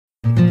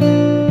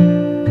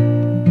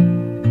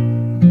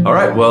All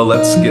right, well,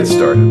 let's get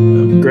started.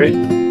 Great.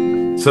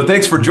 So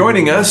thanks for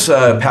joining us,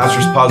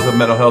 Pastors Positive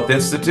Mental Health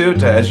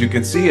Institute. As you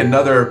can see,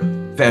 another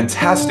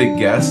fantastic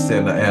guest,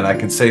 and I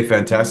can say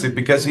fantastic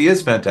because he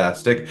is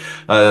fantastic,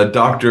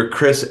 Dr.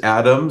 Chris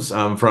Adams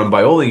from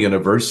Biola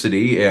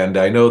University, and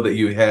I know that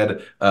you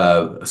had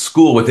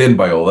school within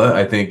Biola,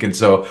 I think, and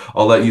so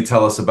I'll let you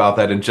tell us about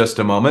that in just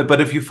a moment.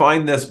 But if you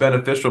find this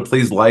beneficial,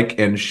 please like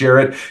and share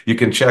it. You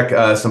can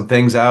check some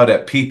things out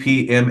at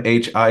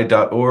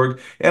ppmhi.org,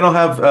 and I'll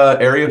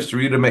have areas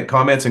for you to make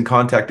comments and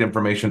contact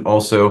information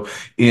also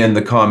in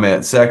the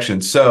comment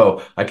section.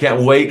 So I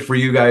can't wait for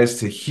you guys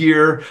to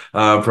hear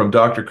from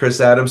Dr. Chris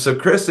Adams. So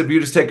Chris, if you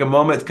just take a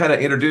moment to kind of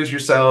introduce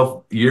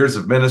yourself, years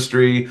of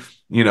ministry,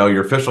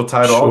 your official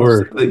title, all the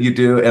Sure. stuff that you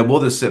do, and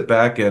we'll just sit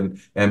back and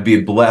be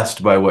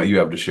blessed by what you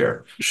have to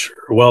share. Sure.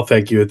 Well,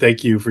 thank you.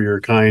 Thank you for your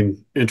kind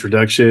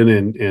introduction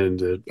and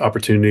the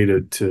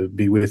opportunity to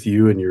be with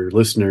you and your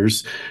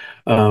listeners.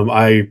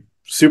 I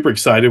super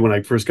excited when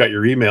I first got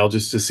your email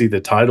just to see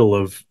the title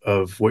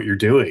of what you're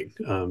doing.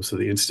 So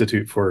the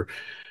Institute for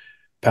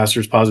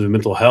Pastors Positive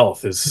Mental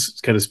Health is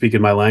kind of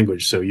speaking my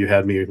language. So you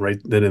had me right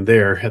then and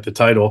there at the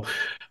title.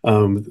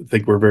 I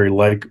think we're very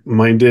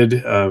like-minded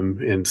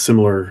and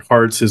similar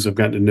hearts as I've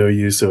gotten to know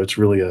you. So it's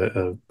really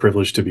a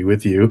privilege to be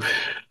with you.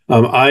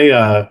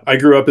 I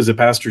grew up as a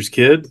pastor's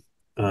kid,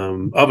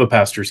 of a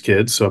pastor's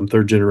kid. So I'm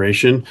third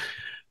generation.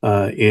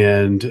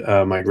 And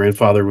my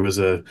grandfather was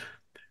a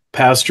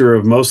pastor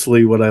of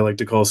mostly what I like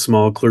to call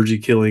small clergy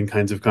killing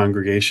kinds of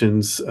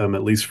congregations,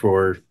 at least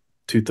for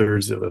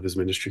 2/3 of his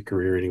ministry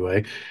career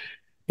anyway.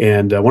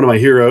 And one of my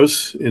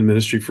heroes in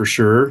ministry for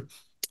sure.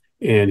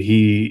 And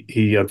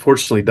he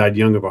unfortunately died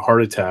young of a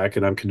heart attack.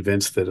 And I'm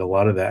convinced that a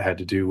lot of that had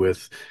to do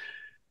with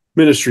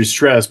ministry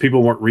stress.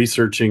 People weren't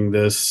researching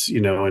this,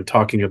 and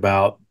talking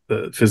about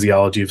the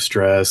physiology of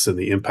stress and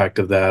the impact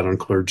of that on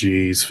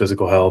clergy's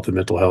physical health and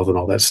mental health and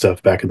all that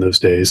stuff back in those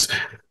days.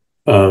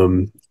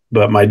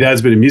 But my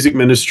dad's been in music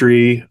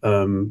ministry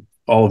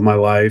all of my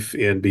life.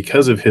 And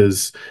because of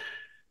his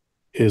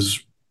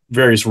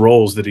various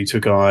roles that he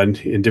took on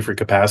in different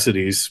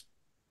capacities,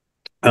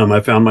 I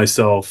found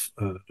myself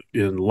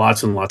in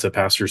lots and lots of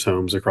pastors'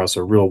 homes across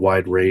a real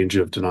wide range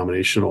of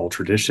denominational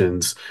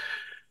traditions,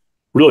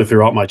 really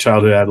throughout my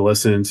childhood,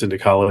 adolescence, into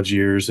college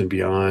years and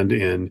beyond.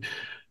 And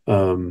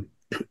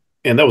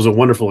that was a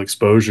wonderful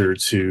exposure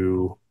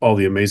to all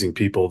the amazing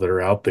people that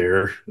are out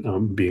there,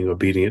 being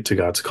obedient to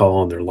God's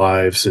call in their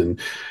lives and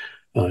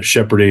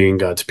shepherding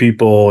God's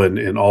people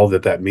and all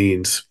that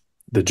means,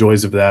 the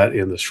joys of that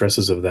and the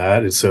stresses of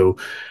that. And so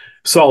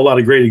saw a lot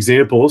of great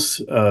examples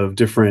of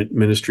different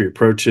ministry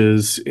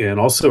approaches and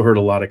also heard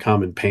a lot of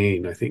common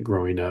pain, I think,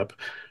 growing up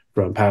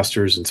from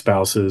pastors and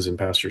spouses and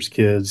pastors'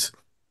 kids.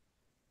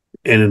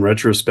 And in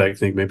retrospect, I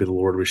think maybe the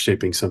Lord was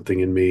shaping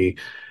something in me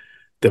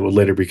that would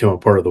later become a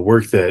part of the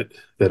work that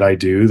I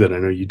do, that I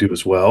know you do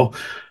as well,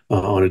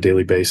 on a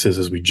daily basis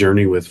as we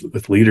journey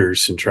with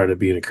leaders and try to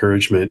be an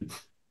encouragement.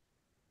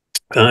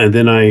 And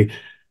then I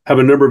have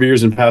a number of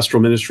years in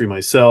pastoral ministry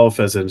myself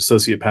as an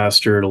associate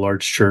pastor at a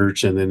large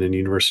church and then in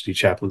university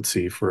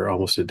chaplaincy for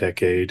almost a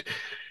decade.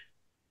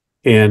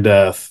 And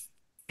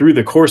through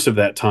the course of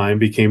that time,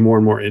 became more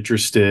and more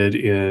interested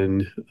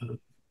in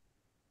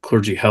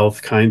clergy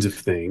health kinds of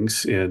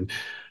things, and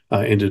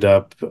ended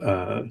up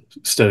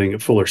studying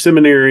at Fuller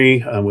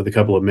Seminary with a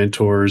couple of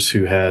mentors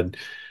who had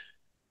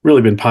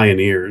really been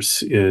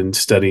pioneers in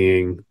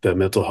studying the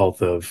mental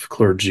health of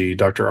clergy.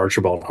 Dr.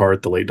 Archibald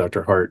Hart, the late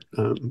Dr. Hart,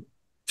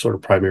 sort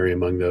of primary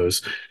among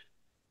those,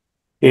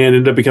 and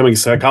ended up becoming a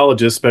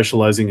psychologist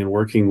specializing in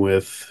working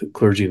with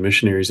clergy and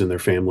missionaries and their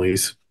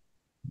families,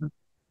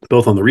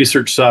 both on the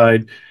research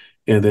side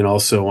and then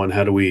also on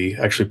how do we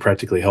actually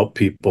practically help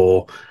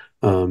people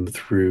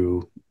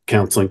through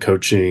counseling,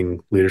 coaching,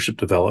 leadership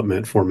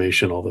development,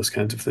 formation, all those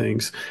kinds of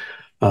things.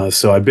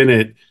 So I've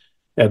been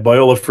at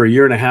Biola for a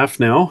year and a half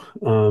now,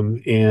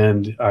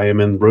 and I am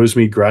in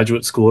Rosemead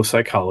Graduate School of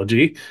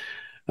Psychology,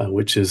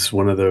 which is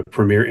one of the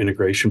premier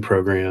integration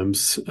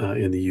programs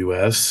in the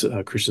U.S.,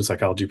 Christian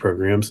psychology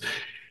programs.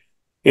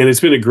 And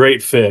it's been a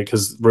great fit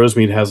because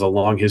Rosemead has a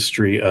long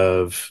history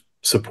of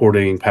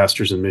supporting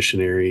pastors and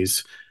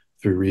missionaries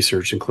through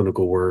research and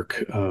clinical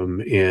work,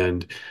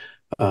 and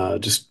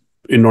just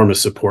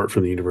enormous support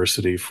from the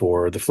university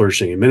for the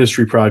Flourishing in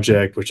Ministry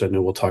project, which I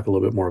know we'll talk a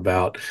little bit more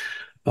about,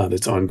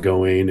 that's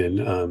ongoing.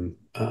 And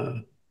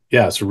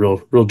yeah, it's a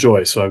real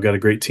joy. So I've got a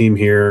great team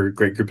here,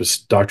 great group of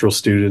doctoral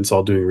students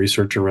all doing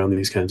research around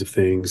these kinds of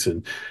things.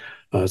 And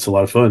it's a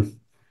lot of fun.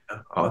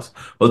 Awesome.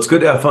 Well, it's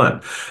good to have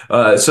fun.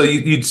 So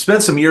you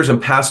spent some years in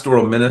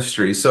pastoral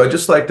ministry. So I'd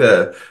just like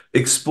to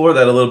explore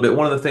that a little bit.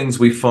 One of the things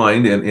we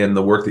find in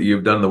the work that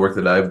you've done, the work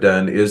that I've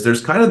done, is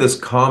there's kind of this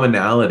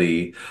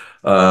commonality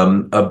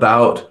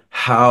about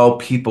how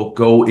people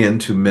go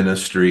into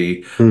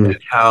ministry and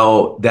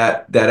how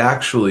that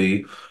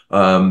actually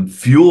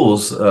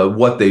fuels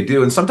what they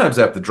do. And sometimes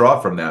they have to draw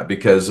from that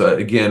because,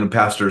 again,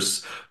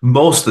 pastors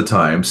most of the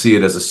time see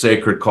it as a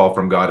sacred call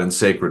from God and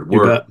sacred You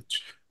work, bet.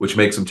 which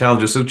makes them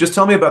challenges. So just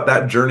tell me about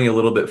that journey a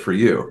little bit for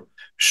you.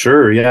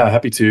 Sure. Yeah,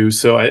 happy to.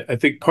 So I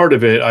think part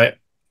of it,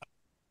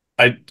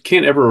 I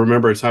can't ever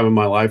remember a time in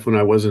my life when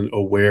I wasn't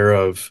aware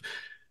of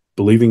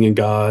believing in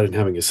God and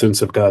having a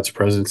sense of God's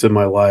presence in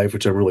my life,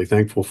 which I'm really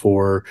thankful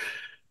for,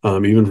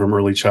 even from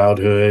early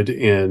childhood.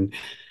 And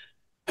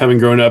having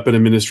grown up in a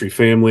ministry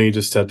family,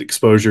 just had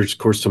exposure, of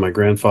course, to my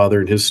grandfather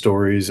and his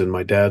stories and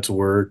my dad's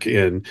work.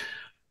 And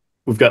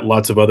we've got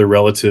lots of other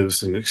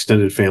relatives and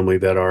extended family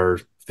that are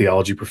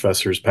theology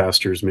professors,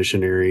 pastors,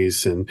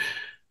 missionaries. And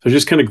so I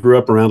just kind of grew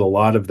up around a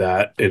lot of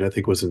that, and I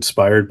think was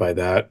inspired by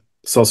that.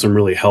 Saw some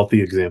really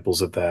healthy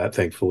examples of that,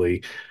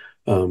 thankfully,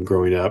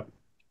 growing up.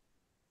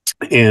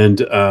 And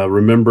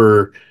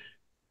remember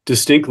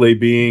distinctly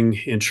being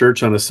in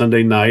church on a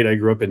Sunday night. I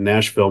grew up in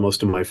Nashville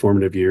most of my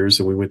formative years,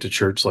 and we went to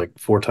church like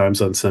 4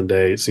 times on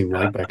Sunday. It seemed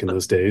like back in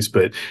those days,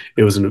 but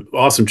it was an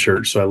awesome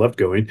church, so I loved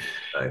going.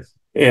 Nice.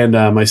 And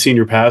my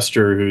senior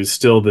pastor, who's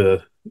still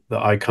the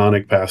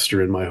iconic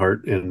pastor in my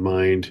heart and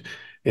mind,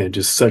 and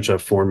just such a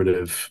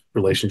formative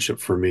relationship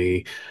for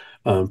me,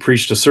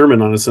 preached a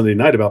sermon on a Sunday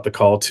night about the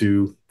call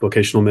to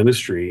vocational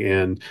ministry.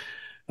 And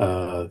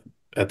uh,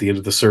 at the end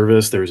of the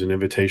service, there was an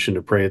invitation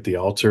to pray at the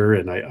altar,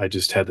 and I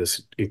just had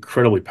this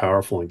incredibly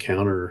powerful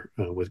encounter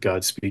with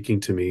God speaking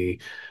to me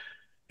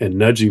and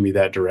nudging me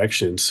that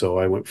direction. So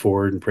I went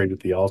forward and prayed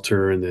at the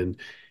altar, and then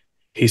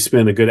he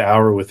spent a good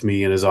hour with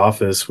me in his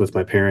office with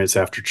my parents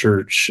after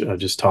church,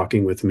 just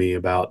talking with me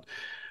about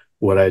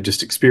what I had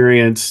just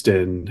experienced.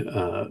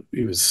 And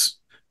he was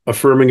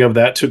affirming of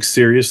that, took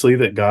seriously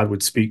that God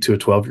would speak to a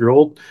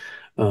 12-year-old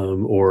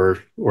or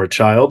a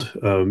child,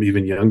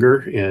 even younger,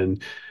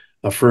 and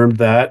affirmed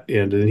that.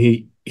 And then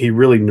he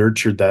really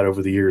nurtured that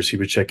over the years. He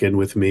would check in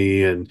with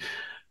me and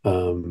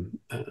kind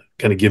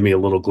of give me a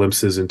little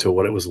glimpses into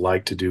what it was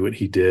like to do what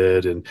he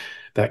did and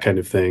that kind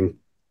of thing.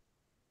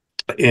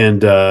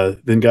 And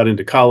then got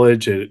into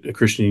college at a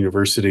Christian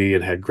university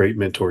and had great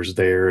mentors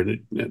there,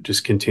 and it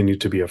just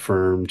continued to be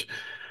affirmed.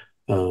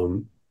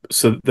 Um,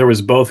 so there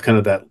was both kind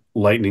of that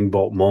lightning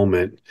bolt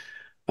moment,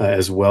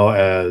 as well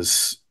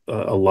as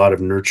a lot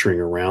of nurturing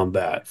around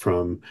that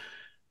from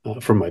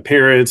my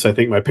parents. I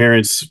think my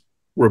parents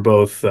were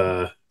both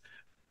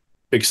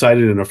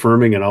excited and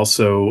affirming, and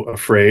also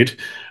afraid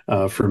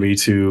for me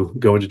to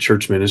go into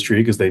church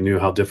ministry because they knew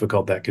how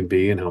difficult that can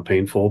be and how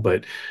painful.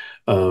 But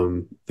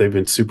they've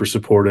been super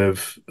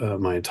supportive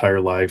my entire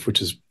life, which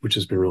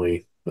has been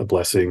really a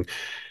blessing,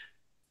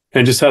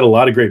 and just had a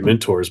lot of great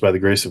mentors by the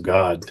grace of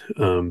God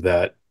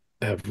that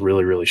have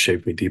really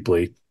shaped me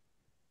deeply.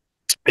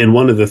 And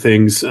one of the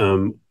things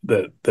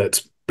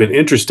that's been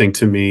interesting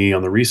to me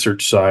on the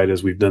research side,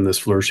 as we've done this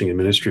flourishing in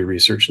ministry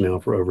research now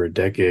for over a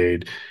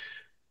decade,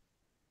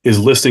 is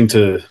listening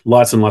to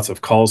lots and lots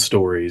of call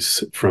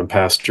stories from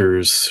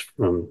pastors,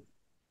 from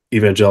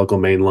evangelical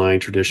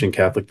mainline tradition,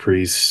 Catholic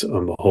priests,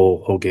 the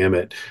whole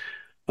gamut.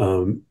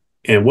 Um,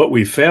 and what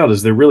we found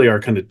is there really are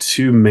kind of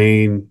two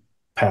main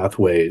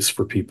pathways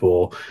for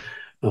people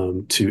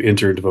to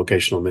enter into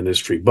vocational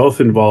ministry.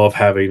 Both involve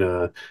having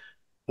a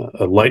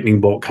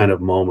lightning bolt kind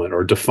of moment,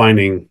 or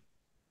defining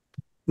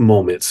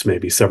moments,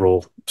 maybe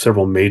several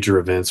major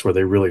events where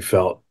they really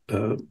felt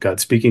God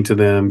speaking to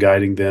them,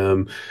 guiding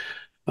them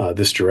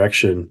this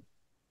direction.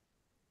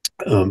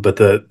 But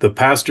the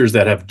pastors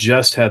that have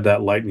just had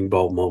that lightning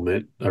bolt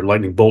moment,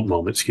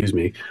 excuse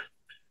me,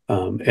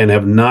 and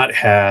have not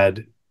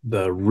had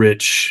the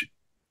rich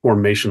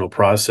formational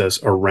process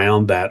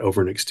around that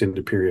over an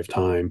extended period of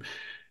time,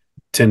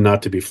 tend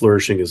not to be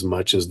flourishing as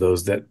much as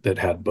those that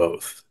had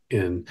both.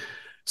 And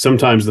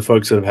sometimes the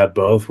folks that have had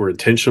both were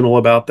intentional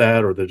about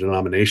that, or the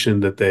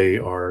denomination that they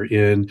are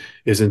in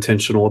is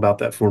intentional about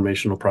that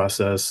formational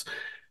process.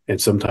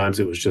 And sometimes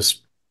it was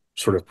just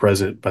sort of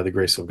present by the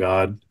grace of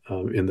God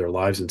in their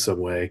lives in some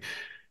way.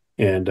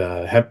 And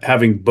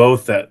having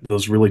both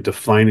those really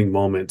defining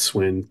moments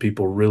when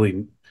people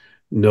really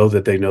know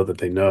that they know that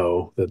they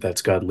know that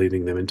that's God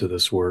leading them into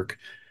this work,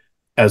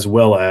 as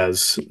well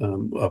as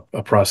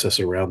a process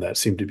around that,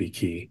 seemed to be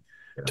key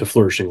Yeah. to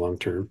flourishing long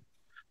term.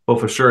 Well,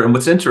 for sure. And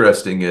what's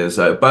interesting is,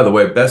 by the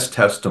way, best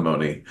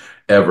testimony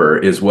ever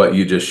is what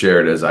you just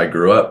shared. As I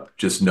grew up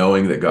just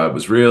knowing that God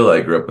was real.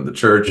 I grew up in the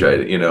church.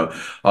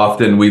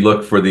 Often we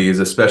look for these,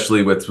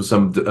 especially with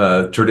some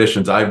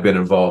traditions I've been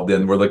involved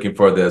in. We're looking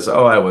for this.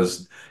 Oh, I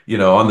was,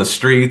 on the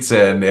streets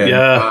and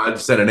Yeah, God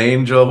sent an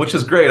angel, which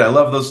is great. I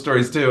love those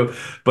stories too.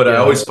 But I yeah,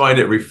 always find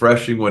it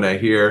refreshing when I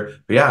hear,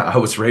 yeah, I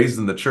was raised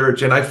in the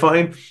church, and I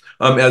find.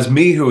 As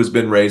me, who has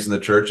been raised in the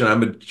church, and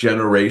I'm a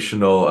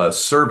generational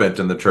servant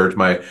in the church.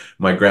 My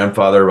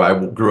grandfather, I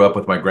grew up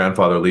with my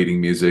grandfather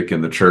leading music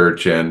in the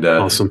church, and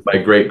awesome. my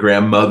great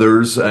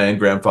grandmothers and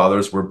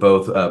grandfathers were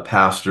both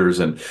pastors,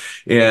 and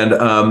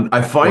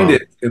I find Wow.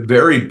 it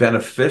very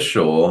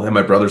beneficial. And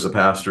my brother's a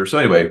pastor, so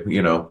anyway,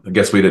 I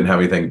guess we didn't have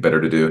anything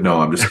better to do. No,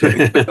 I'm just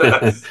kidding.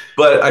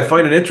 But I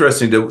find it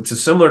interesting to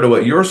similar to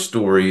what your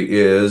story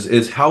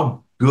is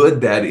how good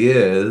that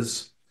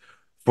is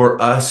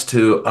for us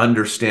to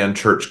understand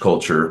church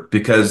culture,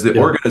 because the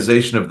Yeah,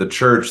 organization of the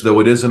church, though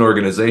it is an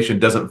organization,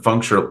 doesn't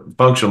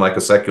function like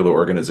a secular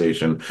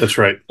organization that's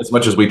right. as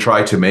much as we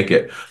try to make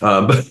it.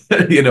 But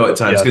at times,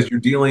 Yeah, because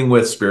you're dealing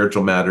with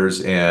spiritual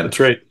matters and that's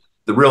right.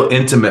 the real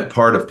intimate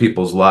part of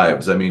people's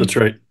lives. I That's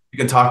mean, right. you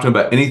can talk to them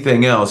about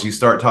anything else. You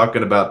start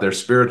talking about their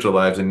spiritual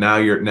lives, and now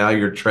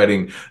you're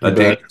treading a You bet.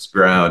 dangerous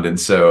ground. And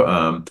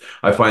so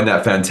I find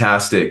that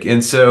fantastic.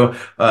 And so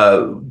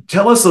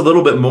tell us a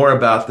little bit more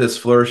about this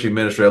flourishing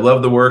ministry. I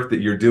love the work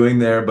that you're doing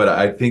there, but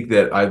I think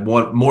that I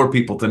want more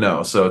people to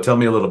know. So tell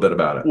me a little bit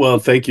about it. Well,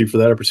 thank you for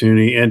that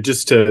opportunity. And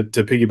just to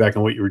piggyback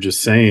on what you were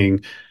just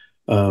saying,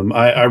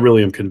 I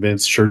really am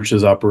convinced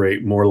churches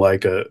operate more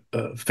like a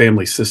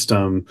family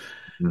system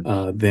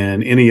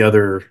than any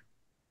other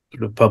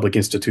sort of public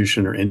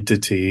institution or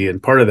entity.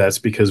 And part of that's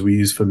because we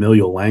use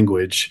familial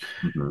language,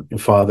 Mhm.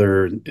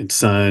 father and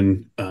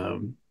son,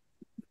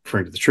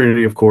 referring to the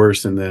Trinity, of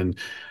course, and then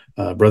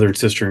brother and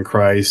sister in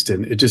Christ.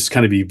 And it just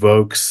kind of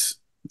evokes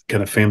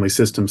kind of family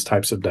systems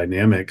types of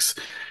dynamics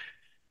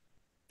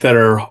that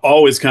are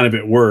always kind of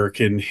at work.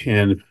 And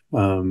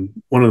one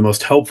of the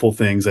most helpful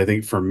things I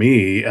think for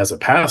me as a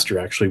pastor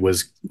actually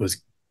was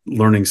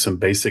learning some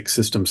basic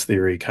systems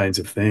theory kinds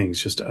of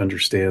things, just to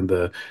understand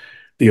the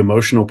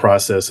emotional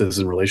processes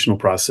and relational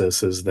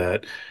processes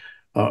that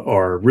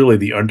are really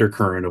the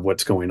undercurrent of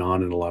what's going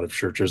on in a lot of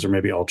churches, or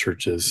maybe all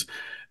churches.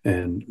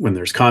 And when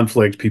there's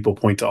conflict, people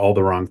point to all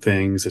the wrong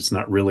things. It's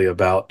not really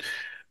about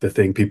the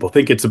thing people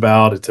think it's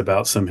about. It's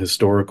about some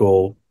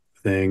historical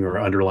thing or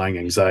underlying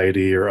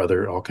anxiety or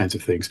other all kinds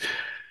of things.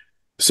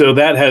 So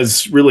that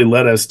has really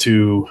led us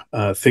to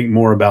think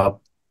more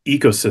about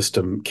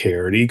ecosystem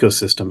care and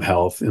ecosystem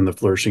health in the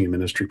Flourishing in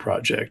Ministry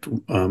project.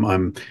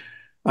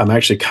 I'm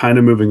actually kind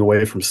of moving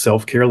away from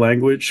self-care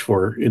language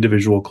for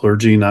individual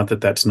clergy. Not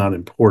that that's not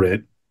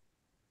important,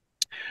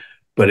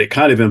 but it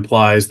kind of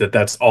implies that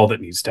that's all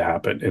that needs to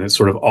happen, and it's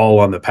sort of all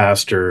on the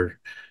pastor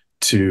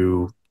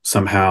to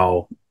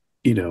somehow,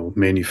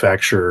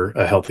 manufacture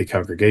a healthy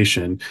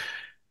congregation.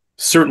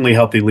 Certainly,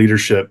 healthy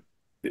leadership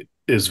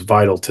is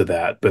vital to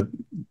that, but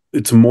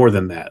it's more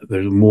than that.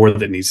 There's more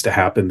that needs to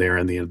happen there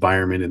in the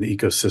environment and the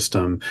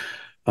ecosystem.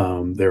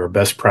 There are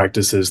best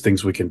practices,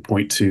 things we can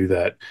point to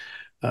that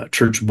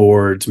church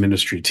boards,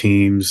 ministry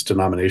teams,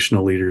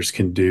 denominational leaders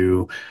can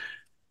do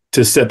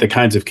to set the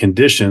kinds of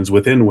conditions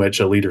within which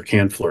a leader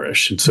can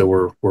flourish. And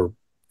so we're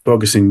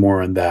focusing more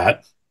on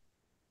that.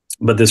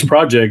 But this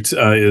project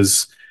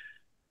is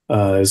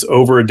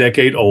over a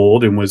decade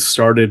old and was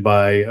started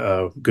by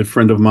a good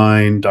friend of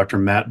mine, Dr.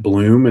 Matt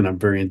Bloom, and I'm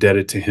very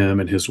indebted to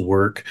him and his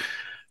work,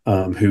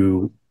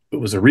 who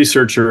was a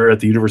researcher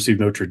at the University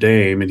of Notre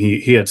Dame, and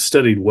he had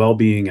studied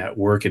well-being at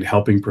work and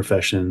helping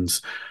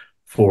professions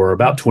for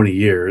about 20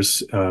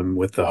 years,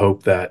 with the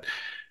hope that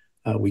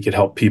we could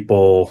help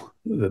people,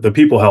 the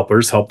people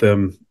helpers, help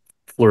them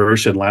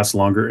flourish and last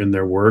longer in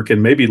their work,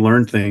 and maybe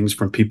learn things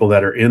from people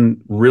that are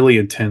in really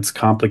intense,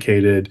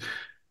 complicated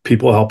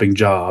people helping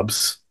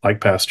jobs like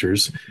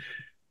pastors,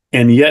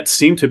 and yet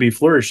seem to be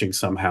flourishing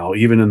somehow,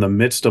 even in the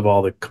midst of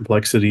all the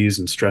complexities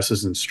and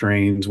stresses and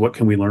strains. What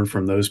can we learn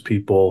from those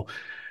people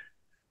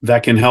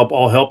that can help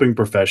all helping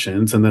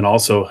professions and then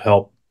also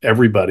help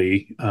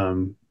everybody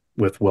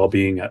with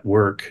well-being at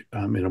work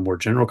in a more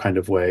general kind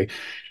of way?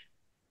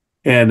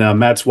 And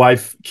Matt's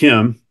wife,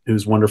 Kim,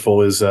 who's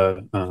wonderful, is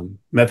a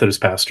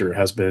Methodist pastor,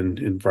 has been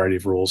in a variety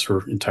of roles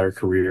her entire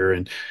career.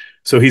 And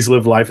so he's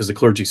lived life as a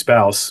clergy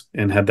spouse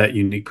and had that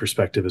unique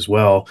perspective as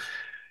well,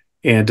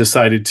 and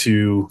decided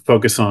to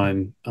focus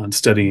on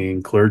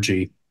studying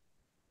clergy.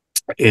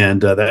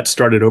 And that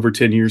started over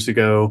 10 years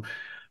ago.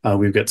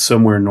 We've got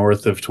somewhere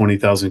north of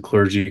 20,000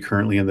 clergy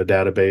currently in the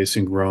database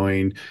and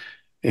growing,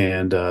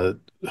 and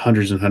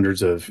hundreds and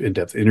hundreds of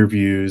in-depth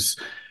interviews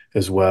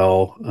as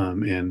well,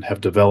 and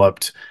have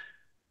developed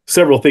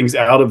several things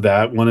out of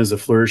that. One is a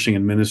Flourishing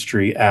in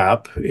Ministry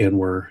app, and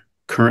we're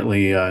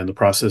currently in the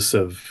process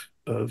of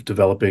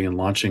developing and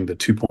launching the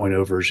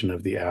 2.0 version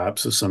of the app.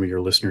 So some of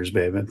your listeners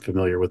may have been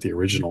familiar with the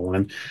original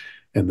one,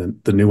 and then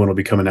the new one will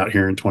be coming out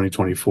here in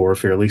 2024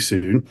 fairly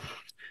soon.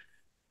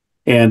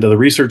 And the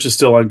research is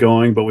still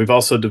ongoing, but we've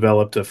also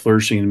developed a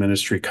Flourishing in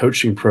Ministry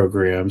coaching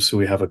program. So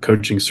we have a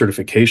coaching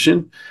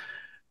certification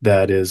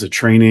that is a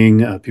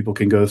training people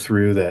can go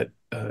through that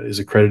is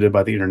accredited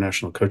by the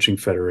International Coaching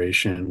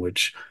Federation,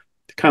 which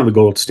is kind of the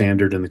gold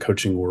standard in the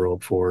coaching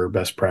world for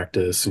best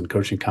practice and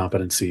coaching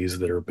competencies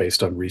that are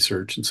based on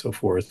research and so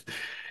forth.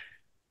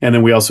 And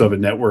then we also have a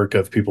network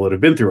of people that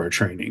have been through our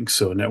training.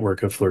 So a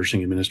network of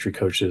Flourishing in Ministry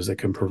coaches that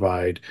can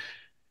provide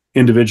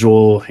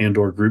individual and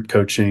or group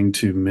coaching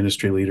to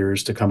ministry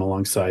leaders to come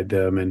alongside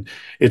them. And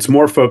it's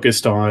more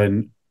focused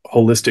on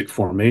holistic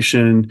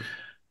formation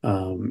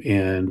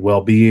and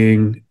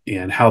well-being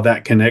and how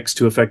that connects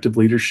to effective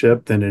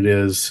leadership than it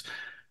is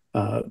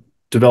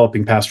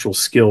developing pastoral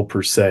skill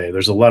per se.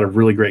 There's a lot of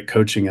really great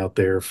coaching out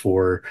there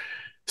for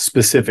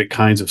specific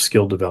kinds of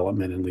skill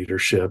development and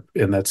leadership,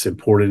 and that's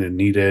important and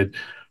needed.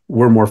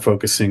 We're more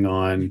focusing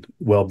on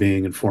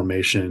well-being and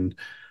formation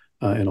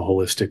in a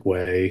holistic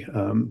way.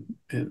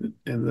 And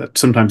that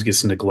sometimes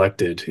gets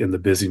neglected in the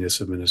busyness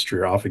of ministry,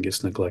 or often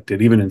gets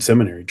neglected, even in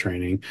seminary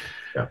training.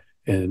 Yeah.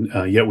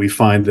 And yet we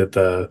find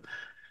that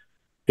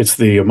it's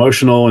the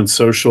emotional and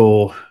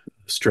social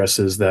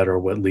stresses that are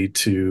what lead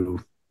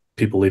to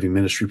people leaving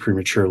ministry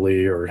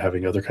prematurely or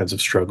having other kinds of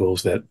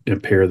struggles that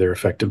impair their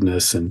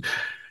effectiveness. And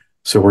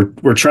so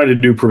we're trying to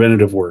do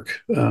preventative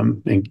work,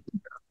 and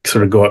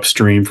sort of go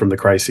upstream from the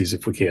crises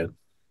if we can.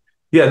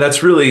 Yeah,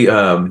 that's really,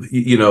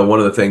 one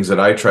of the things that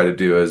I try to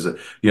do is,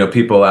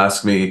 people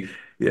ask me,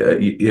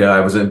 yeah,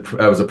 I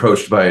was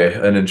approached by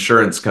an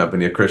insurance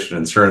company, a Christian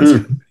insurance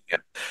company,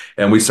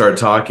 and we started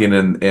talking,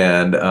 and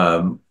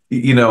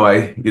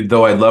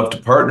though I'd love to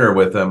partner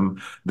with them,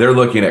 they're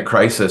looking at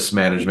crisis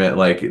management,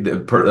 like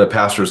the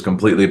pastor's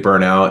completely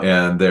burnt out,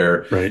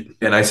 Right.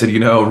 and I said,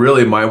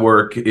 really my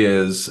work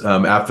is,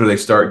 after they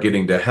start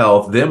getting to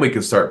health, then we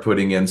can start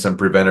putting in some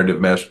preventative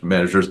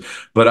measures.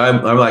 But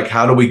I'm like,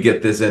 how do we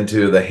get this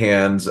into the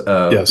hands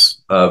Yes.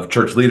 of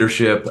church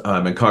leadership,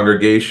 and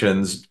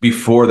congregations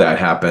before that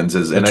happens?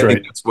 And That's I think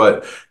right. that's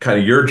what kind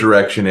of your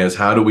direction is.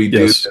 How do we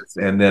do Yes. this?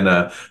 And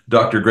then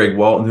Dr. Greg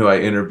Walton, who I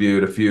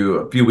interviewed a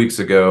few weeks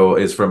ago,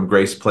 is from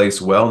Grace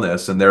Place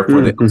Wellness, and therefore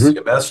the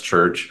Mm-hmm. LCMS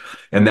Church,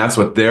 and that's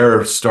what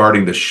they're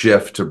starting to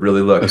shift to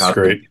really look That's how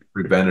do we great. get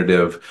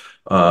preventative.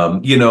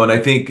 And I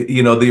think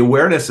the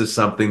awareness is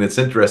something that's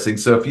interesting.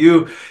 So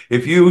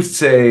if you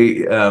say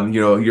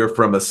you're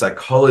from a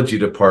psychology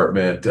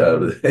department,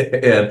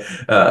 and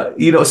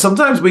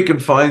sometimes we can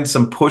find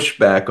some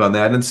pushback on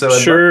that, and so I'd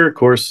love Sure, of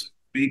course.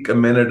 speak a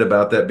minute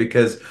about that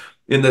because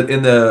in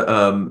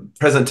the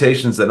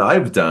presentations that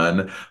I've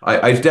done,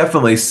 I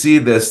definitely see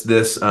this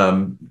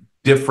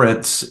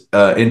difference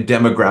in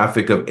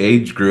demographic of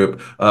age group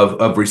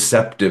of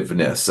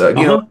receptiveness.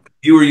 Uh-huh.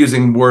 You were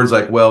using words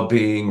like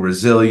well-being,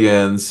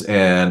 resilience,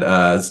 and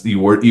you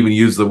were even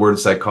used the word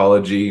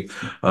psychology.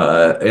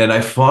 And I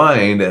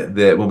find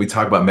that when we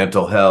talk about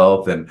mental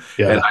health, and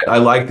Yeah. I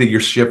like that you're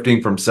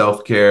shifting from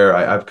self-care.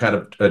 I've kind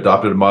of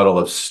adopted a model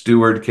of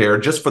steward care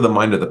just for the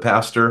mind of the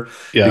pastor,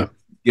 Yeah.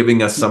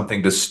 giving us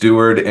something to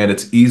steward, and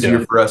it's easier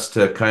Yeah. for us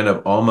to kind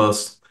of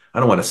almost, I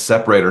don't want to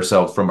separate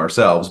ourselves from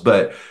ourselves,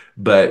 but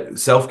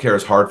self-care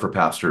is hard for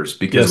pastors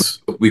because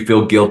Yes. we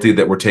feel guilty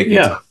that we're taking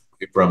time Yeah.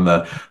 away from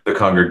the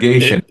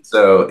congregation. It,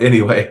 So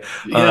anyway,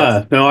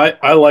 yeah. No,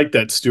 I like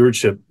that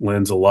stewardship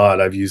lens a lot.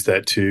 I've used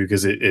that too,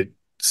 because it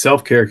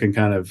self-care can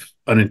kind of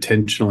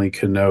unintentionally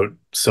connote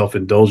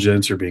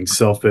self-indulgence or being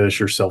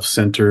selfish or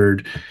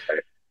self-centered.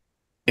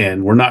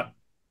 And we're not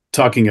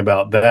talking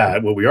about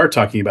that. What we are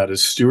talking about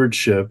is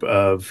stewardship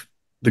of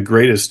the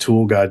greatest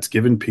tool God's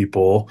given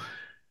people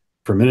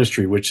for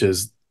ministry, which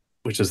is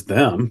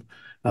them,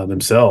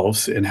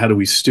 themselves, and how do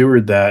we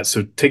steward that?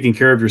 So taking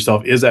care of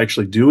yourself is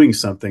actually doing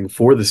something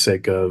for the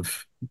sake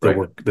of the right.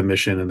 work, the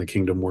mission, and the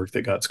kingdom work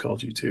that God's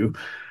called you to.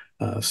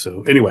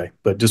 So anyway,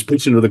 but just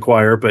preaching to the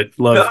choir, but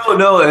love No,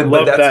 no, but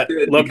love that's that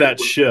good love because that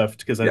shift,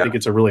 because I yeah. think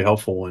it's a really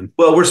helpful one.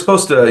 Well, we're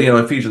supposed to,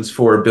 Ephesians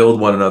 4, build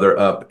one another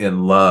up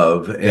in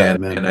love. Yeah, And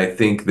man. I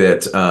think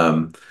that,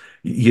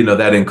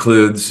 that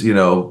includes,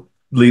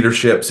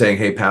 leadership saying,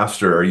 hey,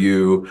 pastor, are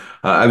you,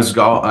 I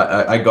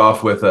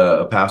golf with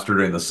a pastor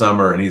during the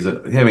summer, and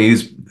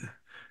he's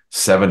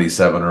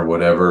 77 or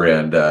whatever,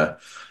 and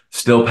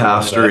still I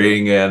love that.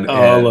 pastoring, and, Oh,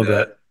 I and, love uh,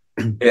 that.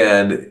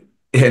 and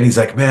and he's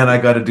like, man, I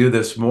got to do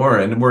this more.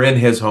 And we're in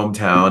his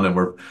hometown, and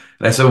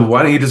I said, well,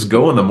 why don't you just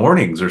go in the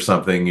mornings or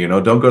something?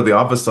 Don't go to the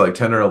office till like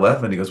 10 or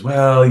 11. He goes,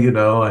 well,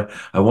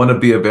 I want to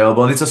be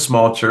available. And it's a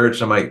small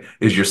church. I'm like,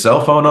 is your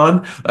cell phone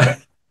on?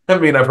 I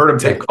mean, I've heard him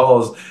take Yeah,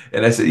 calls,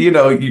 and I said,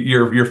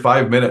 you're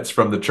 5 minutes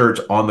from the church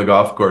on the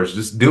golf course.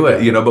 Just do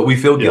it, yeah, but we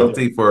feel yeah.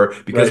 guilty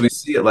because Right. we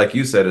see it, like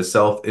you said, as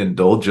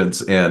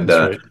self-indulgence and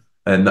That's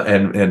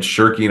right.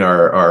 shirking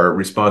our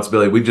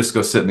responsibility. We just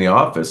go sit in the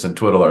office and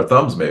twiddle our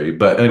thumbs, maybe.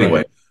 But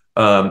anyway,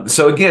 Right.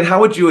 so again, how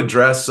would you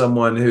address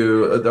someone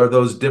who are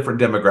those different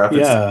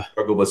demographics that Yeah.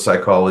 struggle with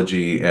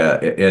psychology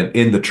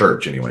in the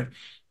church anyway?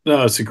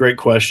 No, it's a great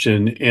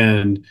question.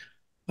 And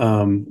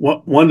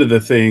one of the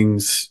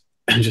things,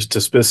 just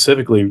to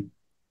specifically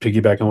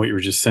piggyback on what you were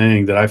just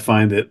saying, that I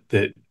find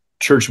that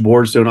church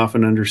boards don't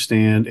often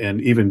understand,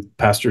 and even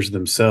pastors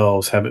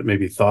themselves haven't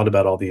maybe thought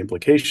about all the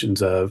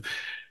implications of,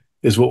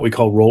 is what we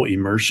call role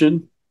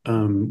immersion,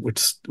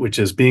 which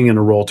is being in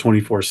a role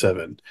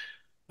 24/7.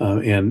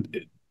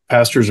 And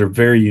pastors are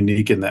very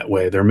unique in that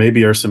way. There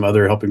maybe are some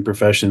other helping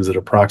professions that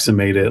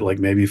approximate it, like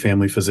maybe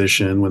family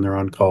physician when they're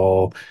on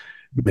call,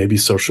 maybe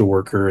social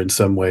worker in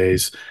some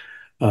ways.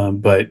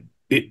 But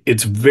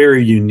it's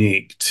very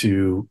unique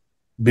to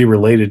be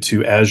related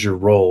to as your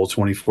role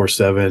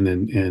 24/7,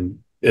 and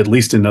at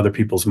least in other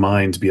people's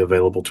minds, be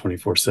available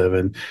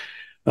 24/7,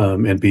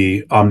 and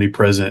be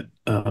omnipresent,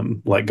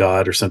 like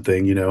God or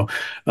something,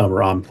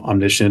 or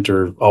omniscient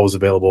or always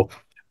available.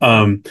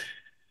 Um,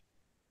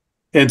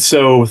 and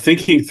so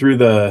thinking through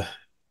the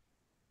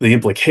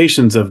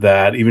implications of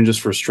that, even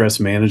just for stress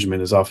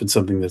management, is often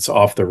something that's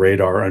off the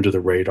radar, under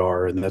the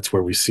radar, and that's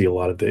where we see a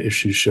lot of the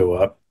issues show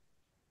up.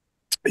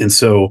 And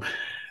so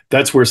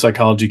that's where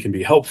psychology can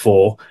be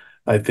helpful,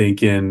 I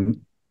think,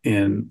 in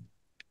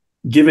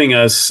giving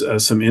us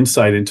some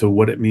insight into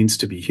what it means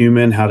to be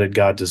human. How did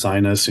God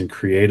design us and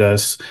create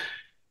us?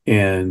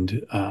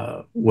 And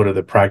what are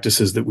the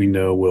practices that we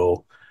know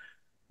will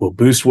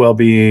boost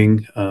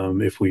well-being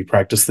if we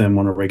practice them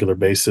on a regular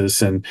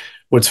basis? And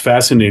what's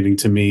fascinating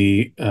to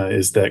me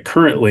is that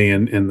currently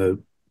in the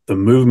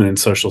movement in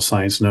social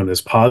science known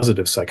as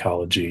positive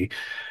psychology,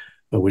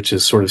 which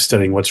is sort of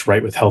studying what's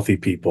right with healthy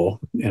people,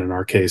 and in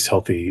our case,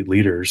 healthy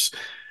leaders.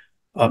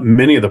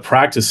 Many of the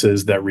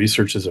practices that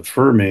research is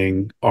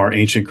affirming are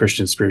ancient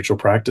Christian spiritual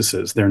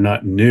practices. They're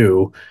not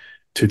new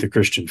to the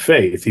Christian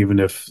faith, even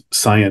if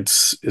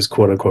science is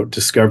quote unquote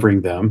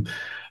discovering them.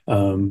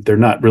 They're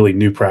not really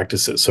new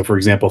practices. So, for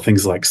example,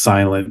 things like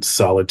silence,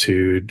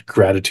 solitude,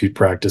 gratitude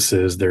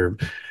practices, there are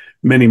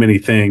many, many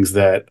things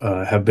that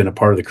have been a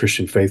part of the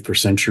Christian faith for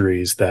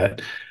centuries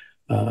that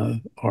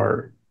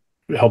are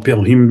help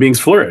human beings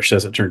flourish,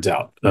 as it turns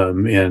out.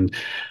 And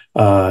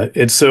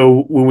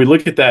so when we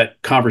look at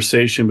that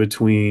conversation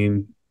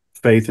between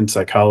faith and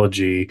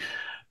psychology,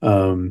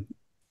 I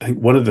think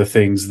one of the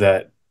things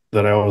that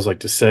I always like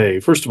to say,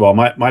 first of all,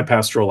 my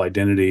pastoral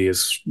identity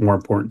is more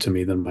important to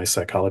me than my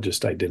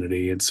psychologist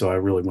identity. And so I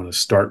really want to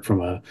start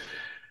from a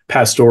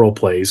pastoral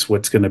place,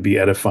 what's going to be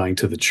edifying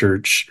to the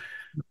church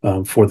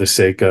for the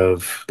sake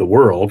of the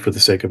world, for the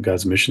sake of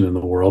God's mission in the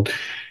world.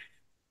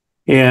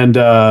 And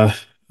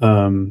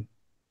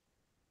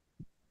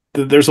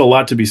there's a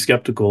lot to be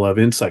skeptical of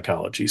in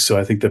psychology. So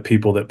I think the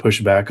people that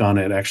push back on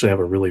it actually have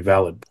a really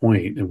valid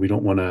point, and we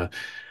don't want to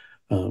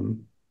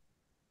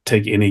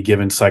take any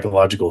given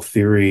psychological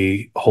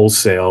theory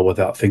wholesale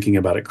without thinking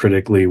about it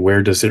critically.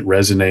 Where does it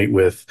resonate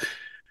with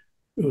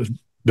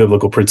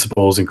biblical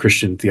principles and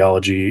Christian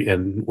theology,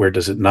 and where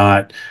does it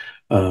not?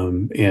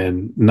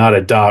 And not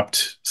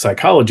adopt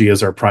psychology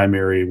as our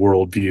primary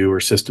worldview or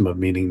system of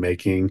meaning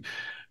making,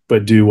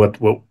 but do what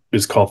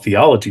is called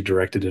theology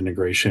directed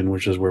integration,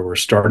 which is where we're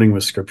starting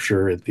with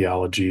scripture and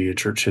theology and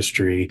church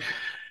history,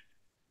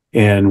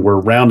 and we're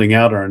rounding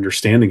out our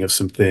understanding of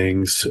some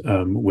things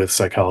with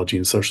psychology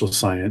and social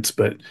science,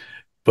 but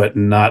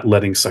not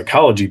letting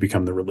psychology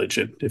become the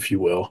religion, if you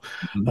will.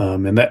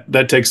 Mhm. And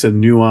that takes a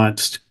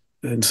nuanced,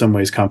 in some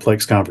ways,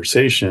 complex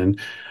conversation,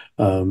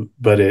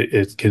 but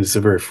it's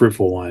a very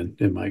fruitful one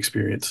in my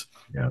experience.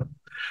 Yeah.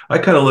 I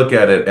kind of look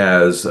at it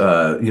as,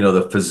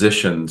 the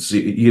physicians.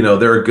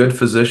 There are good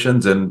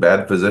physicians and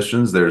bad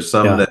physicians. There's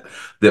some Yeah,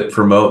 that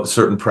promote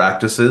certain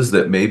practices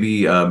that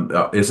maybe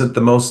isn't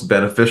the most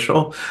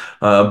beneficial,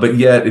 but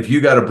yet if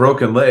you got a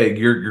broken leg,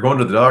 you're going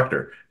to the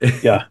doctor,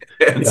 yeah,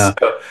 and yeah.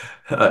 so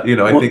I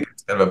Well, think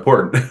it's kind of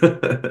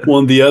important. well,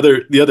 and the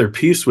other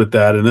piece with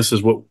that, and this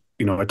is what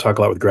I talk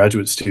a lot with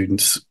graduate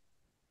students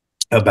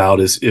about,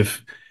 is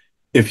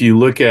if you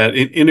look at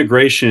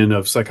integration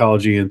of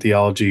psychology and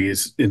theology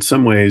is in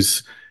some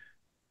ways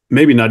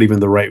maybe not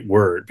even the right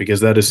word, because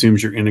that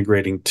assumes you're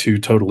integrating two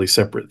totally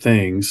separate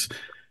things.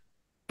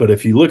 But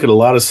if you look at a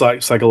lot of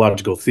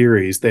psychological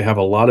theories, they have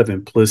a lot of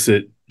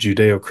implicit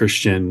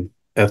Judeo-Christian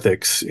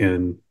ethics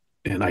and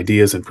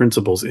ideas and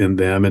principles in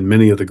them. And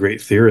many of the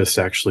great theorists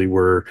actually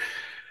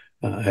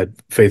had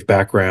faith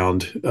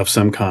background of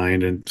some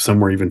kind, and some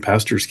were even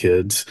pastors'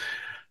 kids.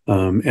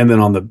 And then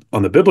on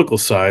the biblical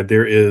side,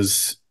 there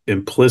is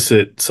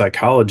implicit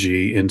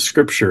psychology in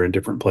scripture in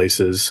different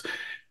places.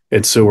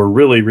 And so we're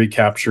really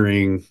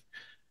recapturing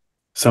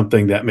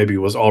something that maybe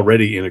was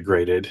already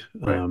integrated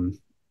Right.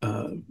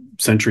 uh,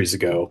 centuries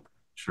ago,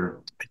 Sure.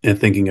 and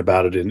thinking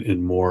about it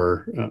in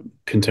more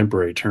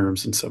contemporary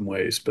terms in some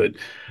ways.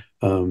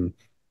 Um,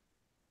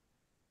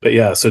 but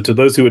yeah, so to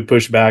those who would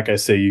push back, I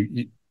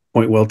say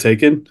point well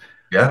taken.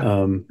 Yeah.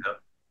 Um,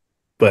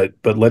 but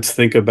let's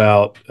think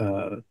about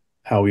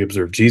how we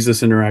observe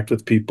Jesus interact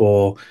with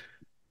people.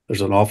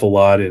 There's an awful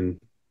lot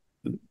in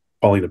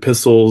Pauline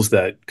epistles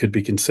that could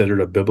be considered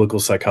a biblical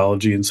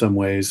psychology in some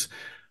ways.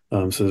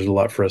 So there's a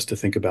lot for us to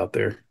think about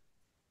there.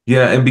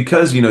 Yeah, and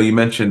because you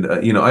mentioned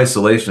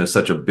isolation is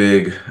such a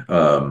big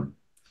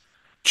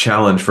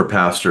challenge for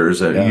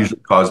pastors, Yeah,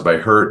 usually caused by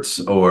hurts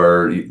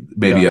or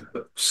maybe yeah,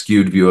 a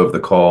skewed view of the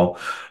call.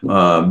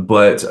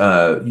 But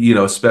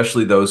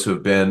especially those who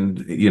have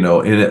been,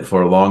 in it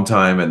for a long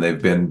time and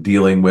they've been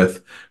dealing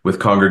with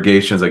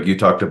congregations, like you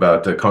talked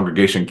about,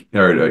 congregation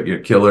or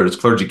killers,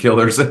 clergy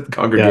killers, and yeah,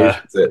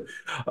 congregations that,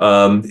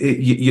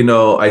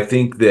 I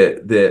think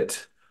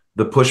that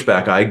the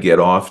pushback I get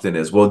often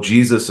is, well,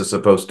 Jesus is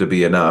supposed to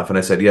be enough. And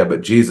I said, yeah, but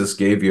Jesus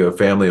gave you a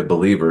family of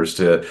believers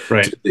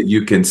right, that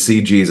you can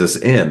see Jesus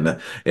in. And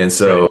right.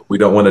 so we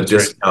don't want to That's right.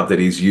 discount that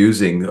he's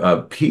using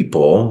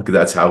people, because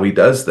that's how he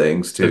does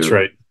things That's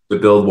right. to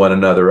build one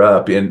another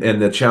up.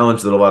 And the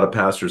challenge that a lot of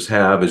pastors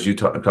have, as you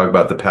talk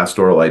about the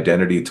pastoral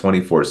identity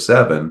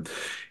 24/7,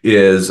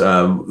 is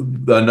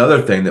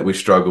another thing that we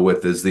struggle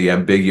with is the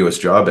ambiguous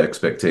job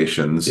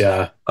expectations.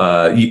 Yeah,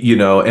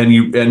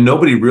 And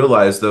nobody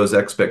realized those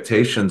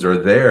expectations are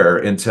there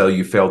until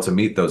you fail to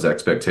meet those that's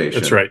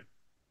expectations. right.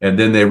 and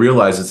then they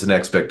realize it's an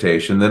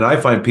expectation. Then I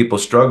find people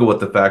struggle with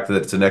the fact that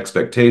it's an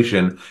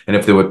expectation, and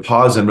if they would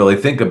pause and really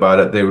think about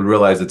it, they would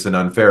realize it's an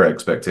unfair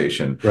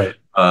expectation. Right.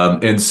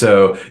 And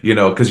so,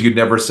 because you'd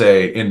never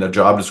say in the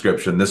job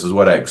description, this is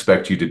what I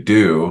expect you to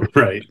do.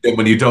 Right. And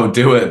when you don't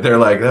do it, they're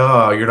like,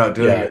 oh, you're not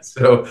doing Yeah. it.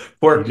 So You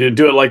poor. didn't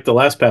do it like the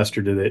last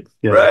pastor did it.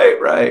 Yeah. Right,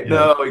 right. Yeah.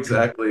 No,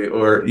 exactly.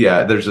 Or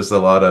yeah, there's just a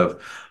lot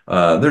of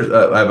I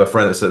have a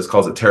friend that says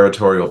calls it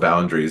territorial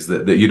boundaries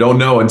that you don't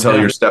know until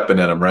Yeah. you're stepping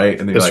in them, right?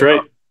 And then you're That's like, oh.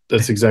 right.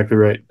 That's exactly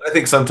right. I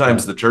think Yeah.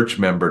 sometimes the church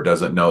member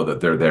doesn't know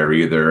that they're there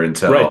either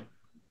until Right. I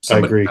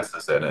somebody agree.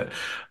 messes in it.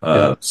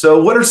 Yeah.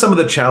 So what are some of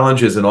the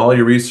challenges in all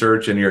your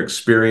research and your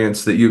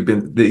experience that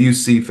you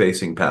see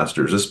facing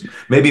pastors? Just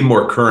maybe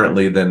more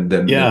currently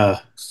than Yeah.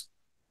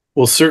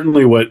 Well,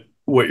 certainly what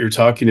you're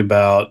talking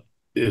about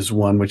is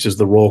one which is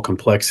the role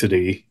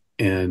complexity,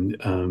 and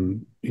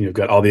you've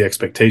got all the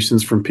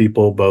expectations from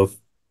people, both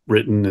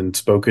written and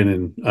spoken,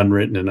 and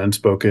unwritten and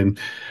unspoken,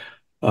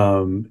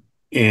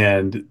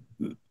 and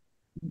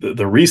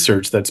the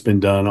research that's been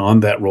done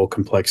on that role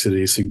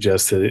complexity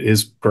suggests that it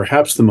is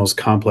perhaps the most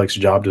complex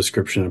job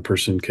description a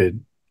person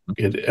could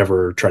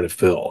ever try to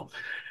fill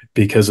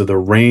because of the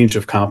range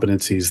of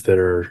competencies that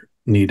are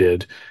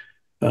needed.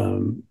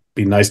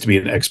 Be nice to be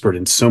an expert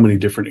in so many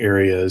different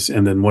areas,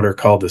 and then what are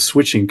called the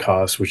switching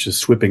costs, which is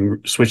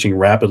switching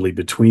rapidly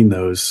between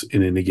those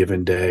in any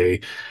given day.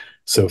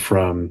 So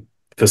from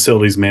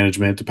facilities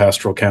management to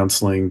pastoral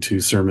counseling to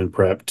sermon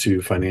prep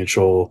to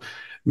financial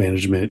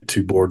management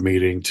to board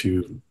meeting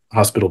to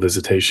hospital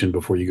visitation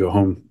before you go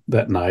home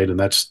that night, and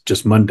that's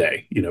just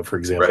Monday, for right,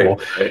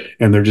 example. right.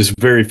 And there are just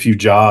very few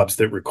jobs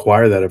that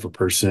require that of a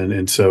person,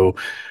 and so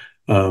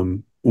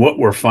what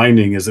we're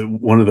finding is that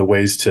one of the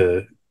ways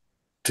to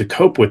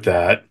cope with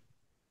that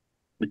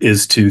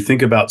is to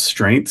think about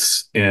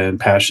strengths and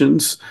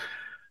passions,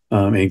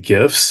 and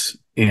gifts,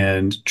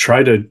 and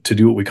try to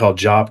do what we call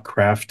job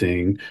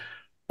crafting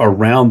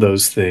around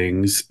those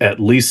things at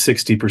least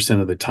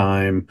 60% of the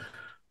time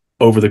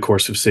over the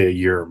course of, say, a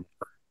year.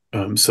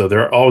 So there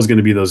are always going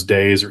to be those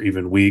days or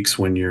even weeks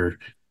when you're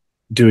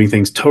doing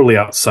things totally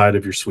outside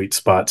of your sweet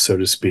spot, so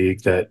to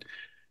speak, that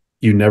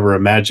you never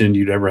imagined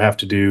you'd ever have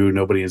to do.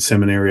 Nobody in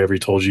seminary ever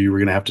told you were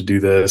going to have to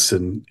do this,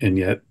 and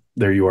yet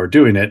there you are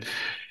doing it.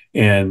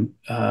 And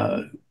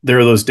there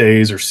are those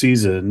days or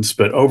seasons,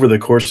 but over the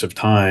course of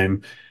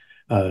time,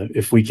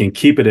 if we can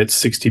keep it at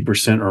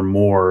 60% or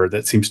more,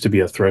 that seems to be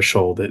a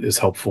threshold that is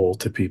helpful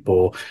to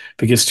people.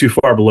 If it gets too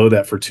far below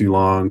that for too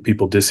long,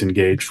 people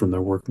disengage from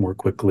their work more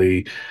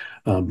quickly,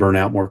 burn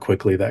out more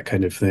quickly, that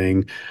kind of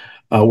thing.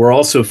 We're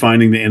also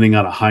finding that ending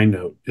on a high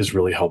note is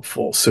really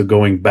helpful. So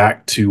going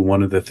back to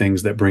one of the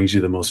things that brings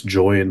you the most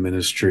joy in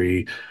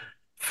ministry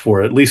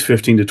for at least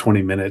 15 to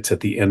 20 minutes at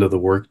the end of the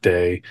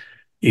workday,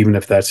 even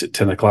if that's at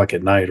 10 o'clock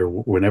at night or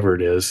whenever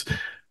it is,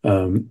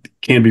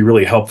 can be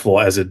really helpful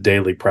as a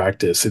daily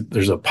practice.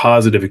 There's a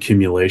positive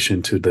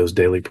accumulation to those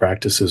daily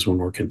practices when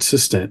we're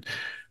consistent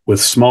with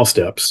small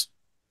steps.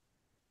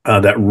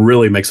 That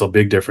really makes a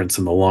big difference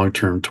in the long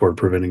term toward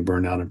preventing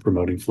burnout and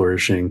promoting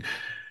flourishing.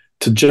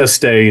 To just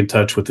stay in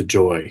touch with the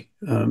joy,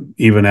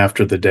 even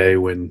after the day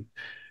when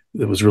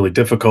it was really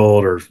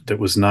difficult or that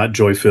was not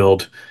joy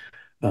filled.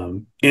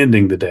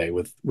 Ending the day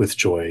with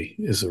joy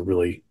is a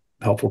really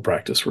helpful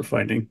practice we're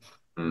finding.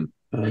 Mm.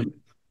 Um,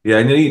 Yeah,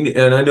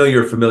 and I know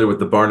you're familiar with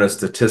the Barna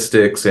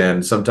statistics,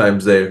 and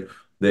sometimes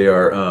they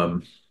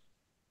are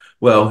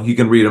well, you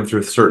can read them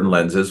through certain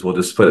lenses. We'll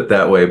just put it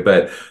that way.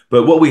 But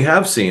what we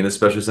have seen,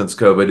 especially since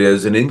COVID,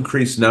 is an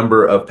increased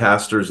number of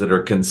pastors that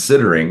are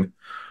considering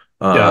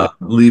yeah,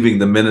 leaving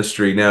the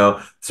ministry.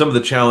 Now, some of the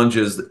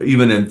challenges,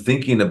 even in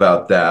thinking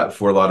about that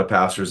for a lot of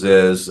pastors,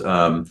 is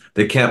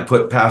they can't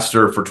put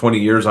pastor for 20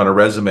 years on a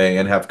resume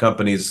and have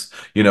companies,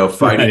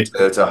 fighting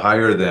right. to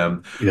hire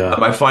them. Yeah,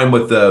 I find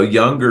with the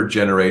younger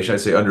generation, I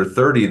say under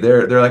 30,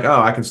 they're like,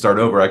 oh, I can start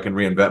over, I can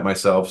reinvent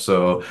myself.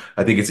 So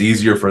I think it's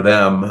easier for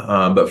them.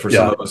 But for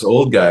some yeah, of us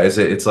old guys,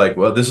 it's like,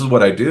 well, this is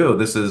what I do.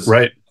 This is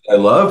right, what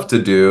I love to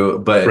do,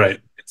 but right.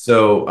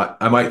 so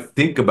I might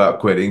think about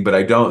quitting, but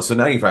I don't. So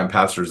now you find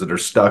pastors that are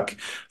stuck,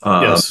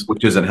 Yes,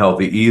 which isn't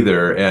healthy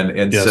either.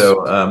 And yes,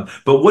 so,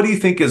 but what do you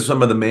think is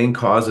some of the main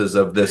causes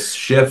of this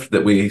shift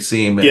that we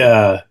seem?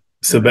 yeah.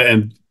 So,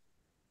 and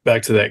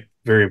back to that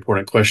very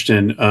important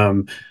question.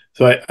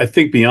 So I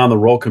think beyond the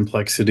role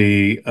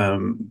complexity,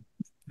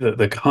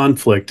 the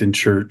conflict in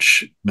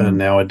church Mm,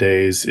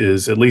 nowadays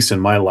is, at least in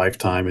my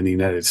lifetime in the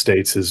United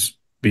States, is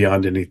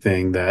beyond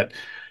anything that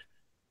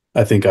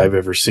I think I've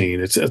ever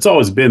seen. It's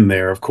always been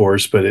there, of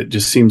course, but it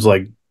just seems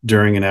like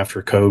during and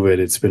after COVID,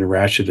 it's been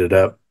ratcheted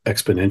up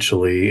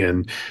exponentially.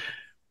 And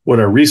what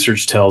our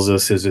research tells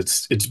us is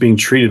it's being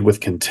treated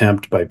with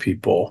contempt by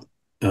people.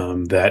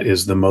 That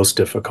is the most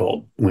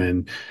difficult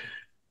when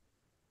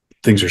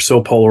things are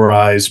so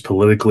polarized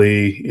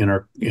politically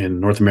in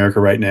North America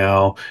right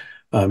now.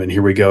 And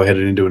here we go,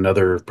 headed into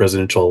another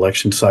presidential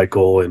election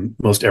cycle. And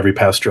most every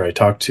pastor I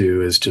talk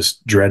to is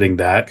just dreading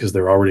that because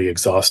they're already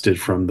exhausted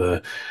from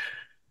the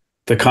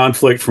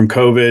conflict from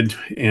COVID,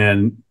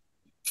 and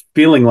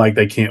feeling like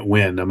they can't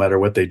win no matter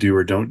what they do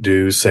or don't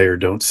do, say or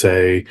don't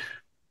say.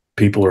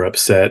 People are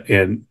upset,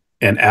 and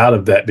out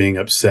of that being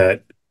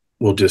upset,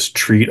 will just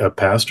treat a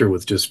pastor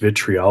with just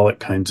vitriolic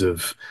kinds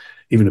of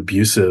even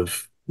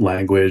abusive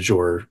language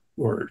or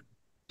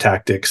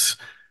tactics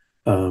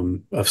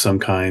of some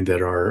kind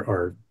that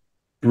are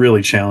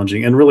really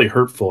challenging and really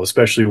hurtful,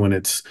 especially when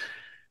it's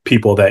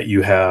people that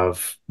you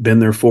have been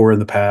there for in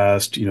the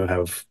past,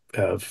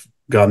 have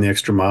gone the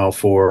extra mile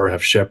for,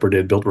 have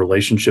shepherded, built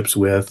relationships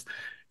with,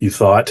 you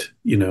thought,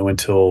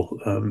 until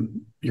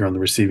you're on the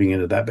receiving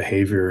end of that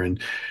behavior.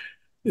 And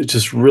it's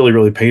just really,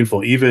 really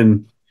painful.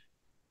 Even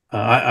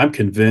I'm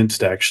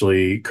convinced,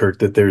 actually, Kirk,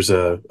 that there's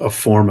a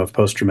form of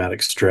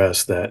post-traumatic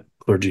stress that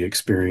clergy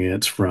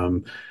experience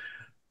from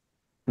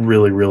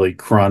really, really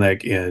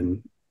chronic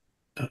and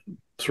uh,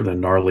 sort of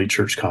gnarly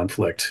church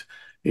conflict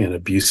and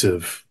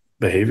abusive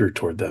behavior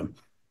toward them.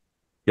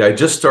 Yeah, I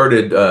just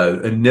started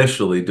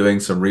initially doing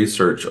some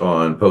research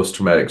on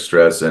post-traumatic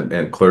stress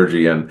and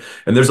clergy, and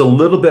there's a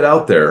little bit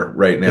out there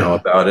right now Yeah.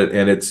 about it,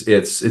 and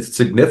it's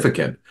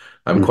significant.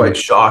 I'm quite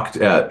Hmm. shocked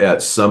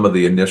at some of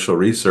the initial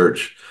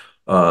research.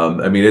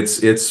 I mean,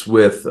 it's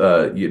with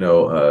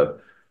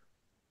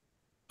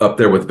up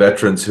there with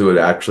veterans who had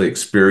actually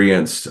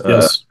experienced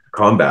Yes,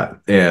 combat,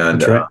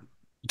 that's right.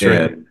 That's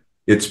right. and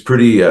it's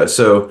pretty.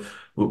 So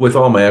with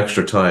all my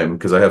extra time,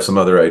 because I have some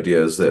other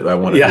ideas that I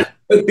want to Yeah.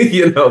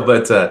 do,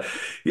 but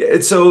yeah,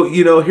 so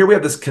here we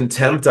have this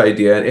contempt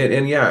idea,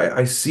 and yeah,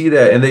 I see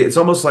that, and it's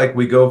almost like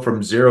we go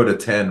from 0 to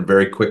 10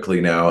 very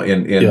quickly now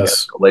in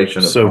Yes. escalation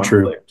of So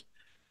true. conflict,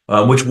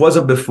 which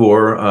wasn't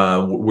before.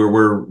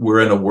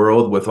 We're in a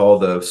world with all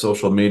the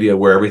social media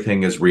where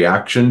everything is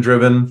reaction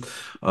driven,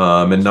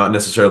 and not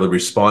necessarily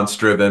response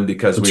driven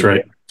because we That's right.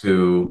 react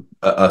to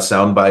a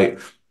soundbite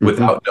Hmm.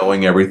 without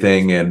knowing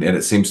everything, and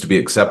it seems to be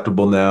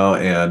acceptable now,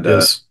 and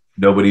Yes.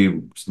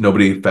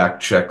 nobody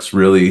fact checks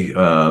really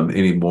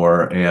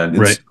anymore, and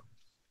Right.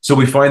 so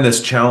we find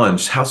this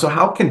challenge.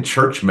 How can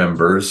church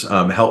members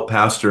help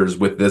pastors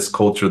with this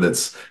culture that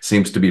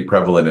seems to be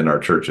prevalent in our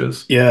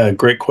churches? Yeah.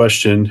 Great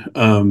question.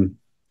 And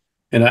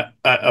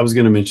I was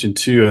going to mention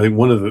too, I think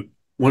one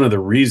of the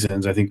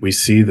reasons I think we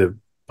see the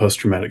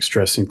post-traumatic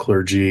stress in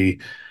clergy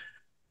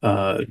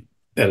uh,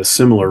 at a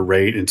similar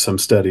rate in some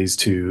studies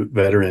to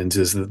veterans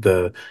is that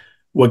the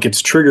what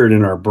gets triggered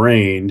in our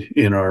brain,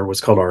 in our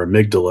what's called our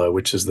amygdala,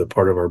 which is the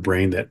part of our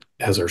brain that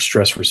has our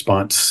stress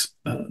response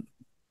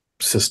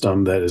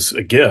system, that is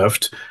a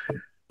gift,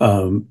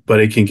 but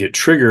it can get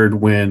triggered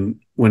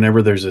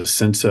whenever there's a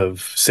sense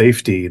of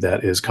safety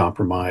that is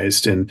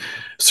compromised, and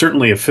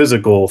certainly a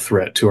physical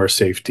threat to our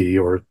safety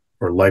or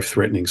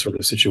life-threatening sort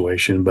of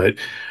situation, but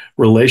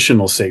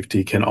relational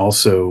safety can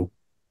also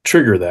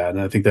trigger that.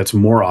 And I think that's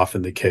more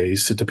often the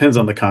case. It depends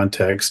on the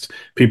context.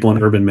 People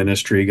in urban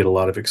ministry get a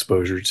lot of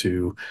exposure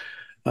to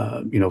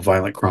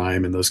violent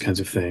crime and those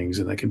kinds of things,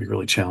 and that can be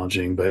really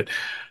challenging. But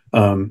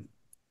um,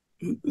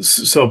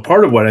 so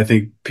part of what I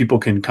think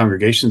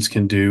congregations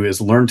can do is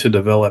learn to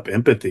develop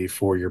empathy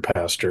for your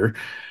pastor,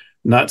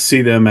 not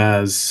see them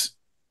as,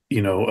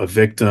 a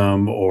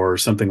victim or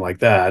something like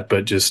that,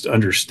 but just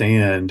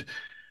understand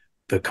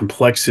the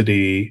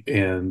complexity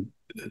and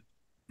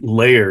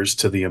layers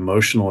to the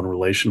emotional and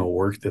relational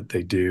work that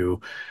they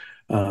do,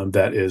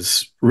 that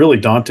is really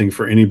daunting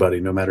for anybody,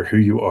 no matter who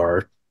you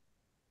are.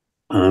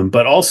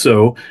 But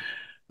also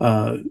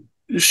uh,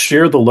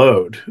 share the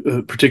load,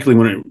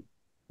 particularly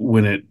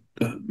when it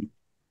uh,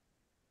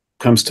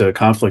 comes to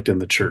conflict in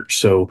the church.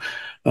 So,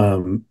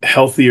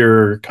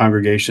 healthier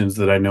congregations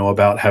that I know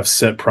about have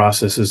set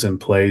processes in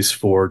place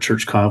for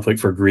church conflict,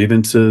 for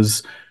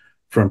grievances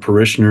from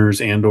parishioners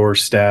and/or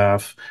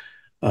staff.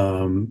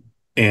 Um,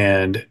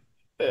 and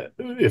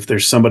if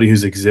there's somebody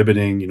who's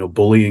exhibiting,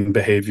 bullying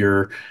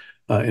behavior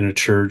in a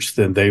church,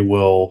 then they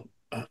will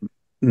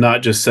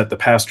not just set the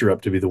pastor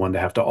up to be the one to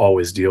have to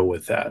always deal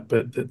with that,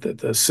 but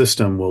the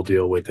system will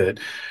deal with it.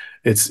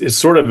 It's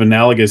sort of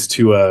analogous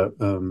to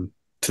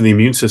the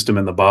immune system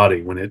in the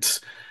body. When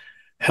it's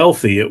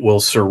healthy, it will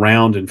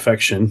surround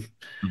infection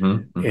Hmm.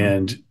 Hmm.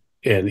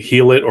 and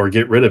heal it or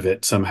get rid of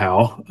it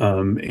somehow.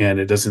 And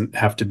it doesn't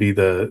have to be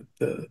the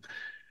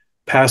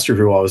pastor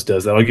who always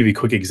does that. I'll give you a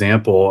quick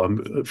example.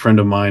 A friend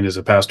of mine is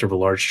a pastor of a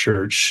large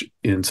church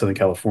in Southern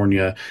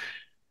California,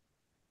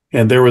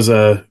 and there was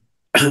a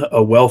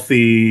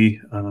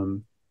wealthy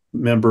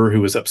member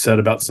who was upset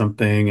about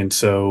something, and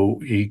so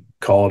he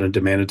called and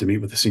demanded to meet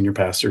with the senior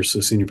pastor. So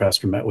the senior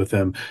pastor met with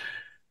him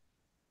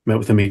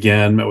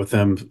again, met with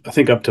him, I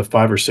think up to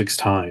 5 or 6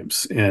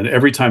 times. And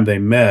every time they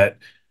met,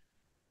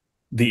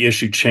 the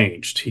issue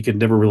changed. He could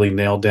never really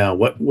nail down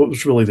what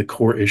was really the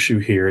core issue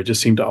here. It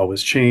just seemed to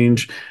always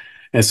change.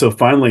 And so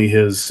finally,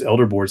 his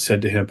elder board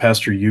said to him,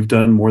 Pastor, you've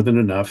done more than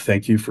enough.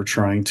 Thank you for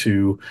trying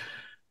to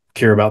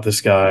care about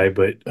this guy,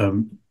 but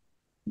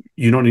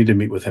you don't need to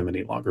meet with him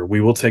any longer.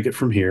 We will take it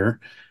from here,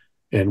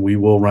 and we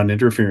will run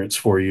interference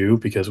for you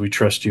because we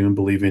trust you and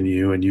believe in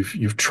you, and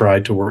you've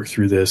tried to work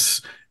through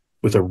this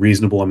with a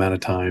reasonable amount of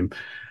time.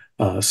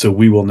 So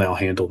we will now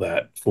handle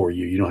that for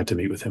you. You don't have to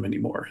meet with him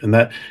anymore.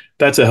 And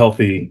that's a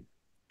healthy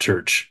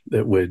church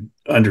that would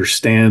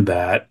understand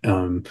that.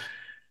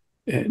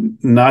 And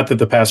not that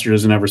the pastor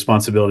doesn't have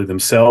responsibility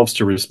themselves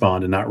to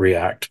respond and not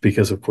react,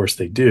 because of course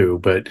they do,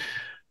 but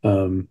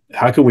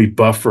how can we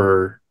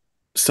buffer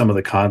some of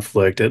the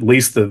conflict, at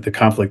least the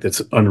conflict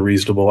that's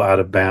unreasonable, out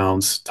of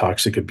bounds,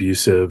 toxic,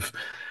 abusive,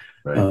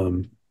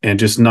 Right. and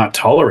just not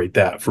tolerate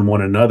that from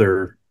one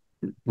another,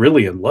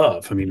 really in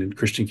love. I mean, in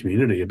Christian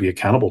community, and be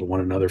accountable to one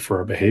another for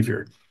our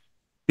behavior.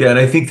 Yeah, and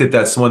I think that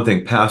that's one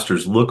thing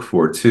pastors look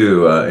for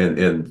too,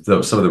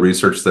 some of the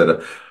research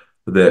that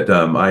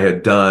I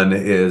had done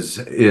is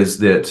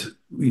that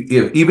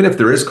even if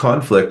there is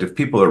conflict, if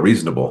people are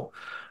reasonable,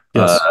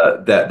 Yes.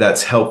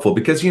 that's helpful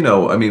because,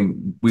 I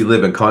mean, we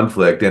live in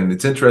conflict, and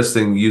it's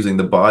interesting using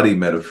the body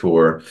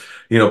metaphor.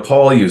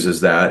 Paul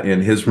uses that in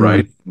his Mm,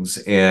 writings,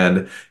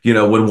 and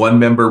when one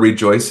member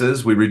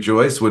rejoices, we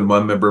rejoice. When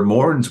one member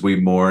mourns, we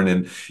mourn,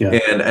 and yeah.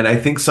 and I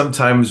think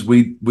sometimes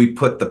we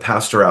put the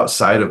pastor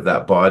outside of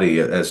that body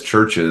as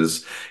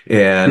churches,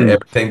 and Mm,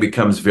 everything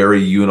becomes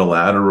very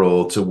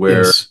unilateral to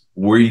where yes.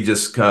 we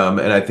just come.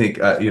 And I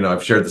think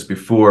I've shared this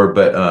before,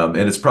 but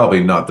and it's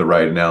probably not the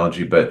right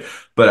analogy, but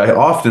I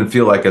often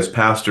feel like as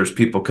pastors,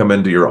 people come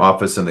into your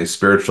office and they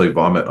spiritually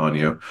vomit on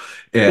you,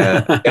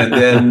 and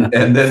then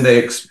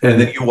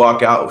Yeah. you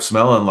walk out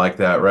smelling like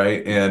that,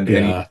 right? And you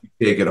Yeah.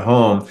 take it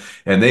home,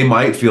 and they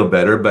might feel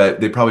better,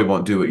 but they probably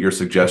won't do what your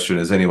suggestion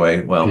is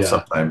anyway. Well, Yeah.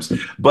 sometimes,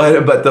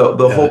 but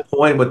the Yeah. whole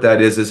point with that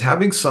is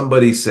having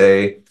somebody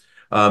say,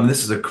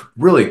 this is a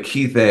really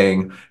key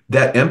thing.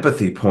 That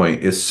empathy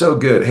point is so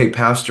good. Hey,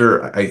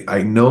 Pastor,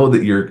 I know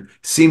that you're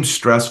seems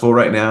stressful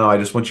right now. I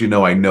just want you to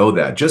know I know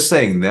that. Just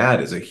saying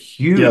that is a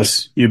huge,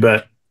 Yes, you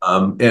bet.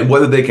 and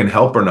whether they can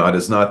help or not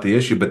is not the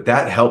issue, but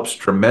that helps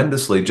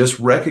tremendously. Just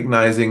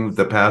recognizing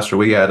the pastor,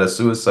 we had a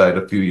suicide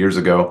a few years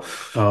ago,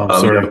 Oh, I'm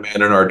young sorry.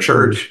 man in our Mm,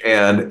 church,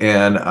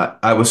 and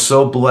I was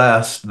so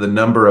blessed the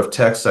number of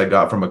texts I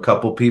got from a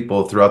couple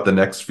people throughout the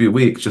next few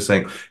weeks, just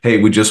saying,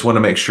 "Hey, we just want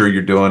to make sure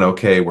you're doing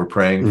okay. We're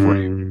praying for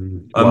you."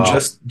 wow.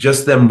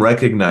 Just them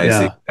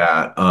recognizing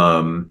Yeah.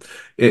 that,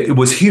 it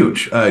was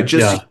huge, just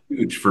Yeah.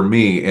 huge for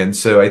me. And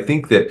so I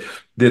think that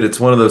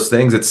it's one of those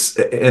things.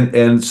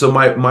 And so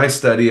my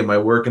study and my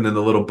work, and then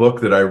the little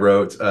book that I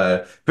wrote,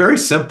 very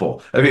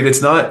simple. I mean,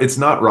 it's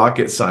not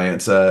rocket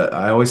science.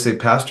 I always say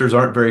pastors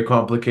aren't very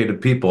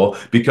complicated people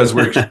because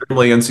we're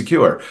extremely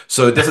insecure.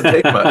 So it doesn't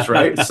take much,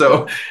 right?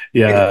 So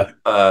Yeah.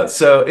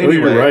 so Oh,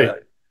 you're anyway, right.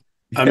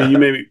 I mean, you yeah,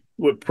 maybe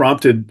what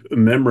prompted a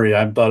memory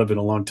I've thought of in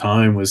a long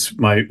time was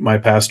my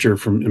pastor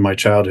from in my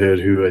childhood,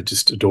 who I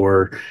just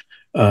adore.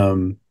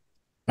 Um,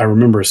 I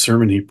remember a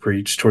sermon he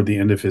preached toward the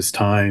end of his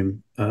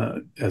time,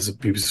 as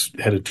he was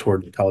headed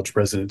toward the college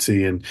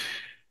presidency, and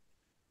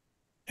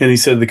he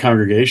said to the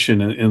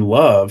congregation, in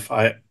love,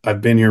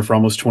 I've been here for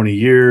almost 20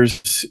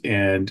 years,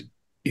 and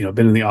been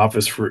in the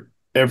office for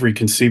every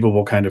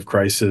conceivable kind of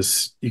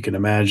crisis you can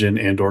imagine,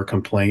 and or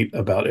complaint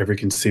about every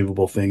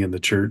conceivable thing in the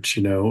church,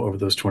 over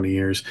those 20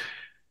 years.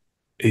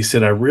 He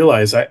said, I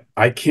realize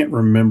I can't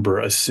remember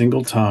a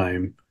single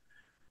time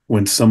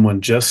when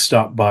someone just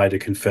stopped by to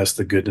confess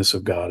the goodness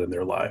of God in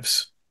their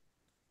lives,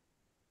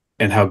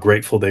 and how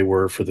grateful they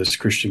were for this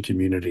Christian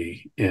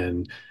community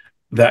and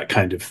that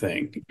kind of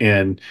thing.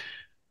 And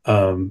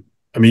I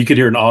mean, you could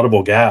hear an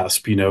audible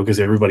gasp, because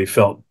everybody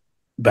felt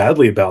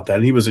badly about that.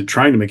 And he wasn't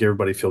trying to make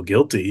everybody feel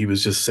guilty. He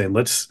was just saying,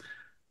 let's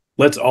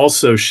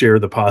also share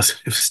the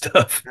positive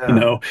stuff.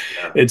 yeah,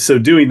 yeah. And so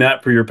doing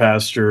that for your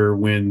pastor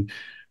when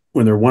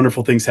there are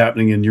wonderful things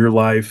happening in your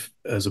life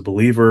as a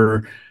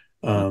believer,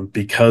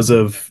 because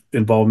of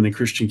involvement in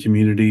Christian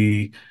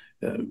community,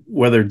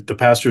 whether the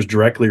pastor is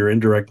directly or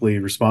indirectly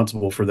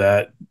responsible for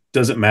that,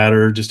 doesn't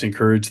matter. Just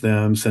encourage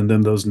them, send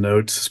them those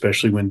notes,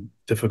 especially when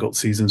difficult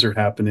seasons are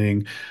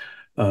happening.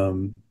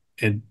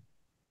 And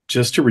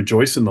just to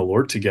rejoice in the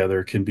Lord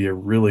together can be a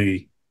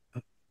really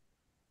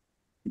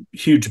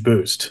huge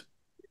boost.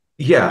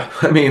 Yeah,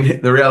 I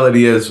mean, the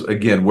reality is,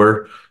 again,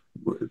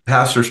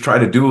 pastors try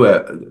to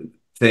do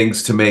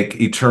things to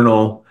make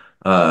eternal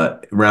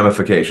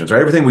ramifications, right?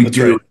 Everything we That's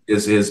do right.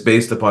 is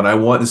based upon, I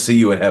want to see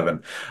you in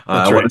heaven. I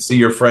That's want to right. see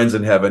your friends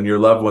in heaven, your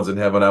loved ones in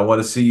heaven. I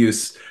want to see you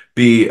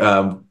be,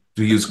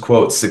 to use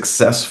quote,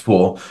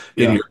 successful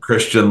in Yeah. your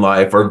Christian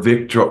life, or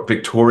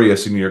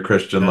victorious in your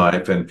Christian Yeah.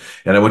 life, and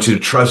I want you to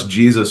trust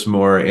Jesus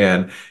more.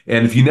 And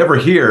if you never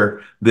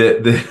hear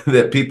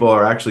that people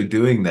are actually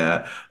doing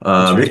that,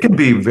 That's it right. can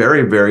be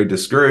very, very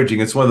discouraging.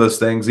 It's one of those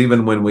things,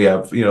 even when we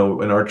have,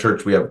 in our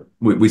church,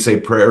 we say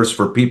prayers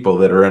for people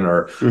that are in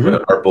Hmm.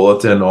 our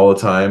bulletin all the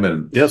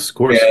time. Yes, of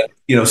course.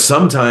 And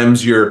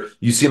sometimes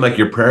you seem like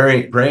you're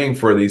praying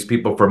for these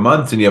people for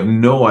months, and you have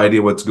no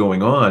idea what's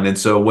going on. And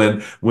so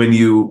when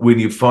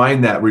you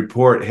find that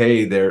report,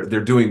 hey,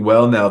 they're doing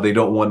well now, they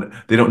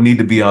don't need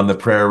to be on the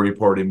prayer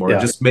report anymore. Yeah.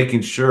 Just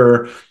making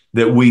sure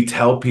that we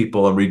tell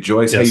people and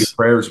rejoice, hey, your Yes.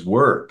 prayers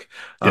work.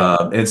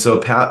 Yeah. And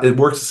so it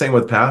works the same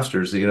with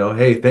pastors,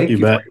 hey, thank You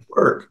you for bet. your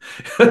work.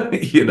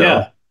 you know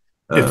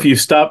Yeah. If um, you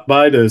stop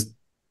by to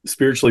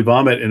spiritually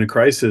vomit in a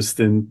crisis,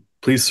 then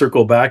please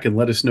circle back and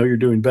let us know you're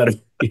doing better.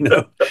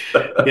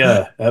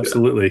 Yeah,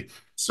 absolutely.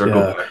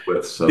 Circle Yeah. back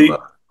with some The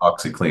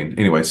OxyClean.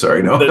 Anyway,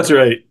 sorry, no. That's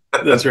right.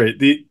 That's right.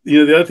 The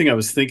other thing I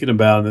was thinking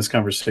about in this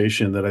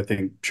conversation that I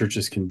think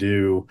churches can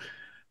do,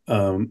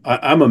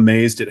 I'm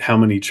amazed at how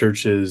many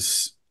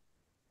churches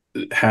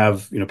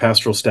have,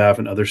 pastoral staff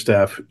and other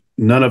staff,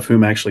 none of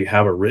whom actually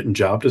have a written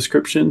job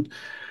description.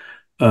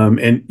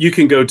 And you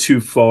can go too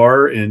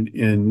far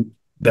in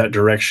that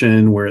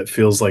direction where it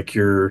feels like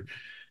you're,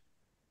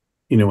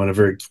 in a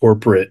very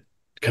corporate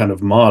kind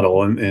of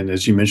model. And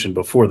as you mentioned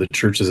before, the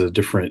church is a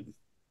different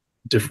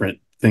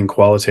thing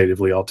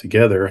qualitatively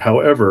altogether.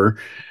 However,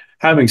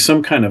 having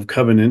some kind of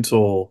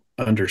covenantal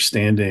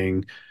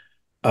understanding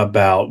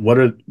about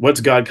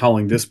what's God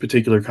calling this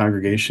particular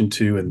congregation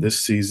to in this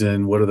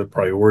season, what are the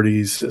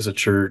priorities as a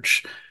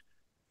church,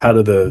 how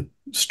do the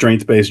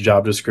strength-based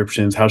job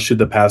descriptions, how should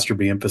the pastor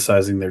be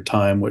emphasizing their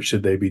time, what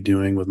should they be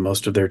doing with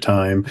most of their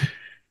time,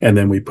 and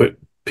then we put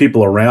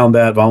people around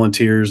that,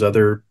 volunteers,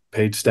 other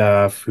paid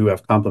staff who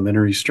have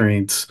complementary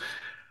strengths,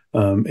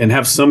 and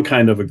have some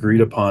kind of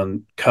agreed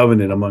upon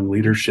covenant among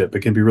leadership.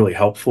 It can be really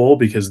helpful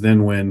because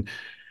then when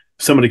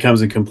somebody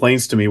comes and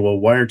complains to me, well,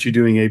 why aren't you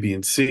doing A, B,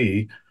 and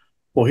C?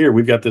 Well, here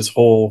we've got this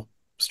whole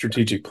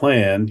strategic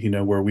plan,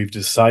 where we've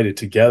decided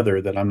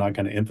together that I'm not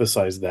going to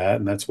emphasize that.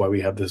 And that's why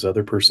we have this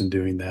other person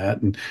doing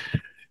that. And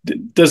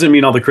doesn't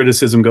mean all the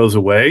criticism goes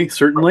away,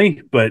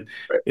 certainly, but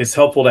it's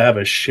helpful to have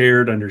a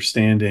shared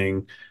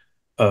understanding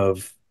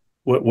of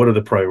what are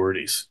the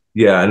priorities.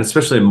 Yeah, and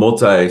especially in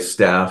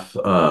multi-staff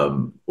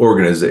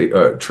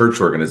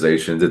church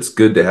organizations, it's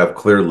good to have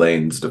clear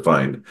lanes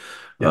defined,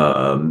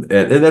 Yeah. and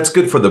that's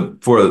good for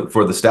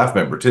the staff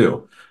member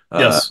too.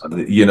 Yes.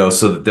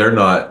 So that they're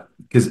not,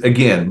 because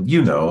again,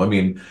 I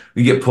mean,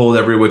 we get pulled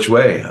every which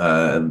way.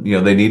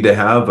 They need to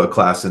have a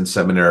class in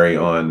seminary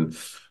on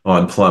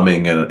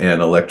plumbing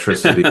and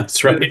electricity,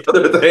 That's and right.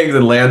 other things, and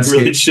Really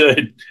landscape.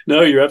 should.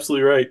 No, you're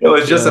absolutely right. It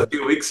was just Yeah. a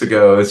few weeks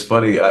ago. It's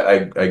funny.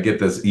 I get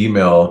this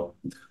email.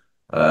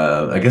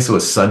 I guess it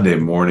was Sunday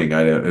morning.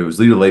 It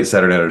was either late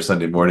Saturday night or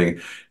Sunday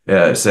morning,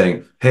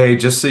 saying, "Hey,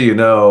 just so you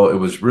know, it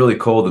was really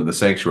cold in the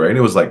sanctuary, and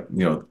it was like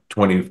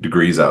 20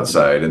 degrees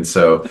outside." And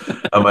so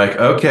I'm like,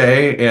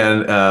 "Okay,"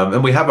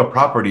 and we have a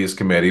properties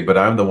committee, but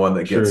I'm the one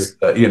that Sure. gets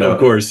Of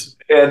course.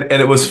 and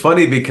it was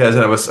funny because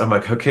I'm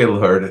like, "Okay,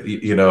 Lord,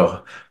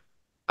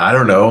 I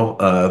don't know,"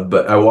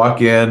 but I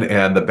walk in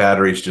and the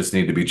batteries just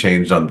need to be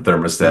changed on the Yeah.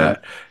 thermostat.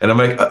 And I'm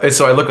like,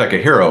 so I look like a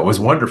hero. It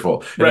was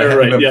wonderful. And I Right, hadn't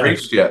right. been Yeah.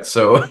 preached yet.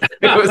 So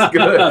it was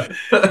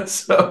good.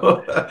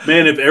 So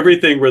Man, if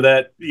everything were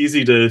that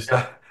easy to yeah,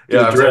 to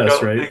yeah, I was like, address,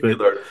 oh, right? thank you, But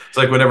Lord. It's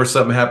like whenever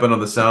something happened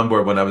on the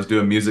soundboard when I was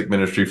doing music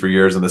ministry for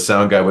years and the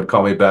sound guy would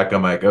call me back,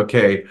 I'm like,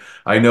 okay,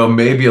 I know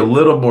maybe a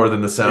little more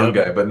than the sound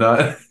yep, guy, but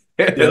not.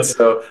 And yep.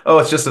 so, oh,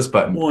 it's just this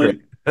button.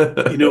 Great.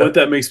 One, you know what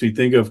that makes me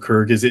think of,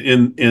 Kirk, is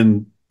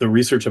in the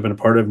research I've been a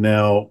part of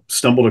now,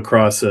 stumbled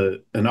across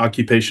an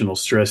occupational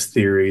stress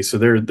theory. So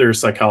there are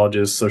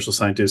psychologists, social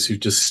scientists who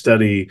just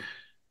study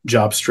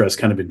job stress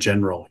kind of in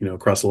general,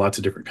 across lots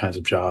of different kinds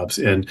of jobs.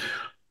 And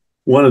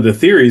one of the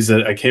theories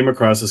that I came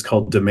across is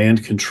called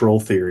demand control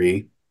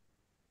theory,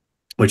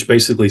 which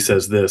basically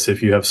says this: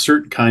 if you have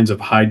certain kinds of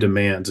high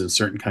demands in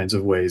certain kinds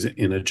of ways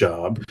in a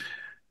job,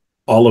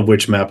 all of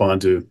which map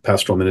onto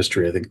pastoral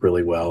ministry, I think,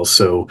 really well.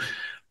 So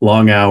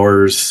long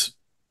hours,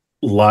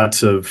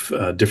 lots of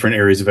different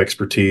areas of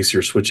expertise.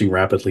 You're switching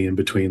rapidly in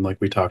between,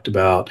 like we talked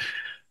about,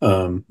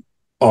 um,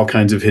 all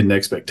kinds of hidden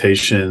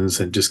expectations,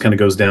 and just kind of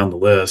goes down the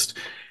list.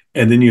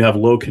 And then you have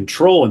low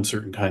control in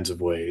certain kinds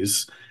of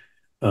ways,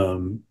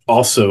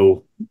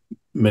 also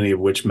many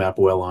of which map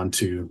well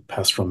onto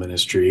pastoral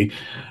ministry.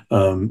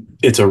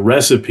 It's a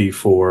recipe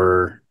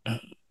for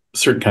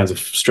certain kinds of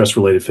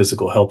stress-related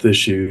physical health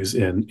issues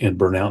and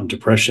burnout and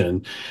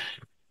depression.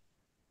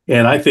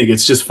 And I think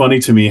it's just funny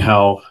to me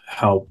how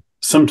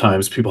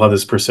sometimes people have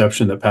this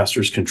perception that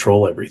pastors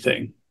control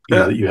everything.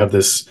 Yeah. That you have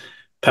this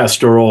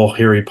pastoral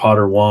Harry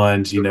Potter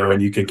wand,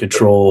 and you can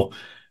control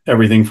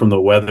everything from the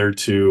weather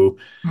to,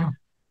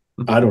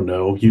 I don't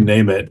know, you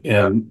name it.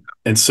 Yeah.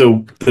 And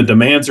so the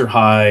demands are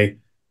high,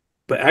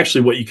 but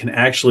actually what you can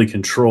actually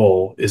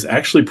control is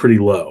actually pretty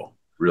low,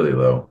 Really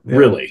low. Yeah.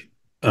 really.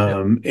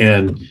 Yeah.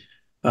 And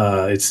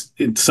it's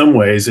in some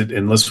ways,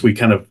 unless we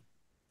kind of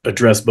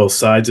address both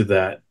sides of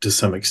that to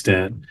some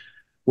extent,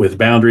 with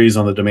boundaries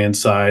on the demand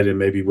side and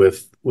maybe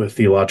with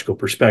theological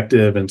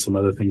perspective and some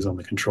other things on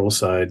the control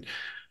side,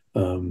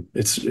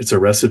 it's a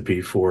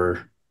recipe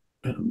for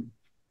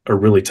a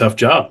really tough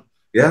job.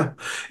 Yeah.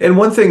 And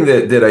one thing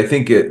that I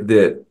think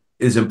that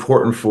is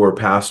important for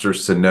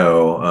pastors to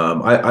know,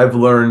 I've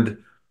learned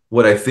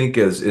what I think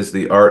is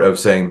the art of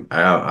saying,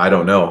 I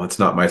don't know, it's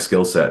not my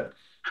skill set.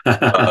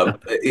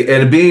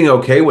 And being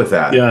okay with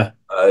that. Yeah.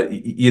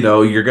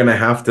 You're going to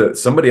have to,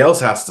 somebody else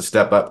has to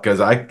step up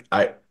because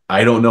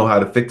I don't know how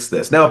to fix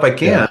this. Now, if I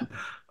can, Yeah.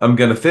 I'm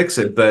going to fix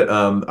it. But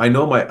I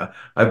know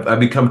I've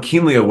become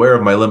keenly aware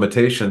of my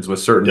limitations with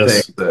certain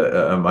things.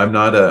 Yes. I'm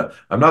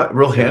not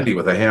real Yeah. handy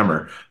with a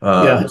hammer.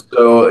 Yeah.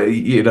 So,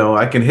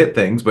 I can hit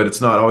things, but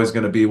it's not always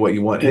going to be what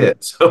you want And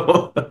hit.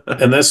 So,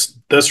 and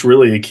that's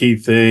really a key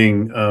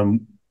thing.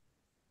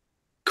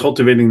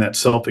 cultivating that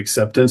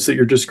self-acceptance that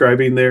you're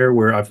describing there,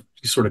 where I've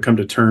sort of come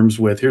to terms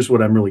with, here's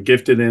what I'm really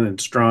gifted in and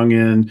strong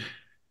in,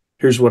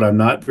 here's what I'm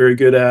not very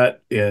good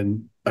at,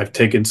 and I've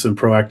taken some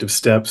proactive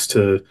steps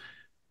to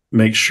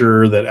make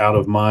sure that out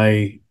of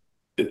my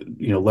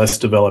less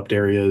developed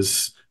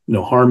areas,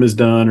 no harm is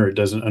done, or it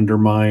doesn't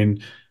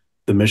undermine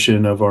the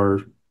mission of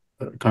our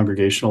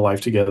congregational life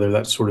together,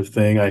 that sort of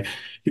thing.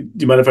 Do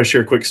you mind if I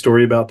share a quick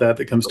story about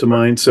that comes to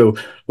mind? So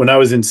when I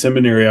was in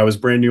seminary, I was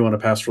brand new on a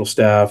pastoral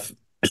staff,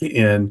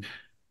 and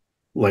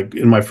like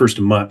in my first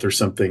month or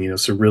something,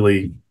 so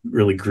really,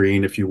 really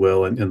green, if you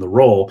will, in the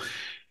role,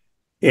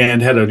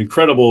 and had an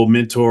incredible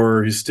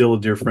mentor who's still a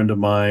dear friend of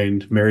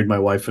mine, married my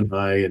wife and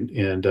I,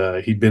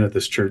 and he'd been at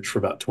this church for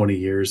about 20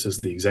 years as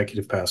the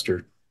executive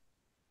pastor.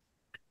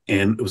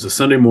 And it was a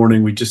Sunday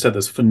morning. We just had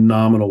this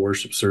phenomenal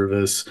worship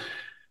service,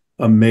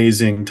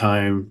 amazing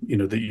time,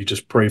 that you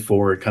just pray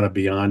for, kind of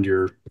beyond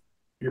your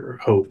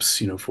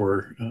hopes,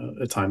 for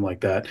a time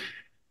like that.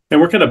 And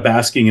we're kind of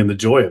basking in the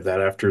joy of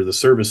that after the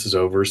service is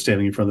over,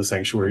 standing in front of the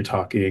sanctuary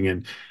talking.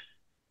 And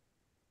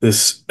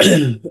this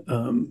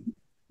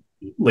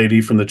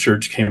lady from the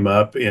church came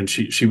up, and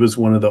she was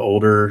one of the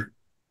older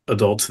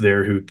adults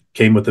there who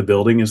came with the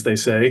building, as they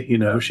say.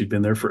 She'd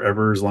been there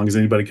forever, as long as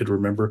anybody could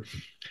remember.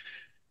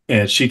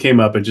 And she came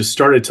up and just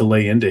started to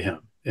lay into him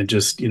and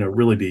just,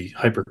 really be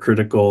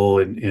hypercritical.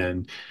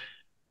 And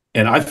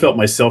I felt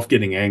myself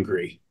getting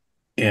angry.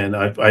 And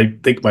I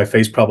think my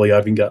face probably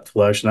even got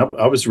flushed. And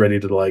I was ready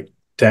to like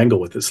tangle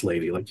with this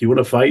lady. Like, you want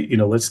to fight?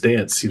 Let's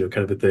dance, kind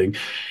of a thing.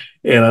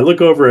 And I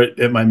look over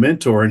at my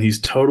mentor, and he's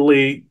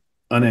totally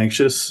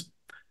unanxious,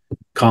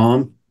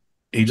 calm.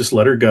 He just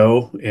let her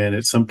go. And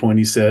at some point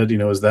he said,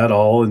 is that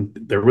all? And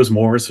there was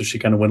more. So she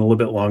kind of went a little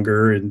bit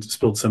longer and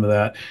spilled some of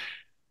that.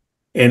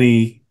 And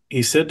he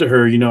said to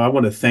her, I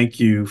want to thank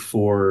you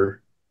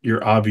for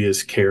your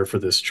obvious care for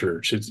this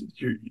church.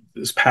 You're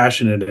as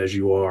passionate as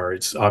you are.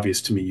 It's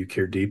obvious to me you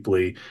care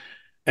deeply.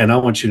 And I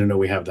want you to know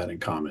we have that in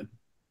common.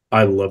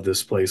 I love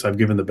this place. I've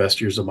given the best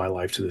years of my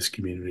life to this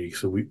community.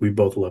 So we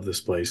both love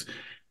this place.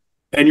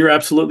 And you're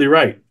absolutely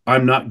right.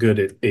 I'm not good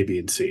at A, B,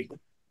 and C.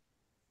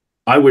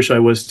 I wish I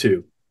was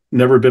too.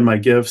 Never been my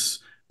gifts.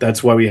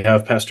 That's why we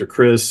have Pastor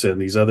Chris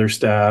and these other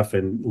staff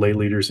and lay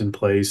leaders in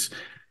place.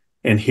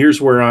 And here's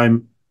where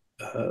I'm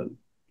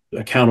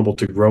accountable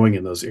to growing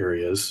in those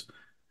areas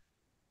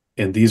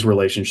and these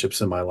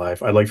relationships in my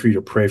life. I'd like for you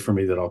to pray for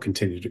me that I'll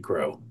continue to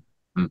grow.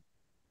 Mm.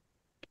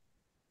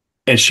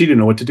 And she didn't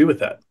know what to do with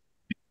that.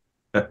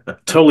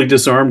 Totally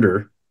disarmed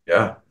her.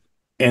 Yeah.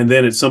 And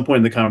then at some point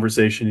in the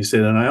conversation, he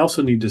said, and I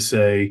also need to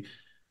say,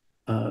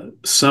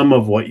 some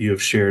of what you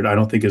have shared, I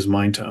don't think is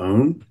mine to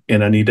own.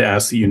 And I need to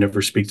ask that you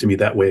never speak to me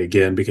that way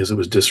again, because it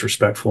was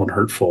disrespectful and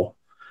hurtful.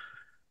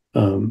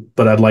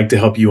 But I'd like to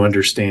help you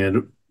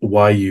understand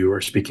why you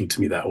are speaking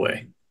to me that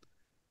way.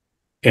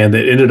 And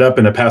it ended up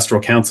in a pastoral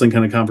counseling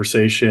kind of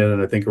conversation,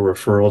 and I think a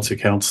referral to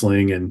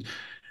counseling and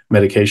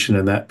medication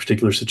in that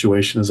particular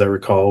situation, as I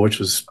recall, which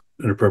was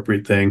an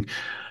appropriate thing.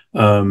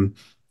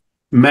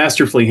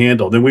 Masterfully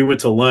handled. Then we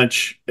went to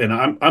lunch, and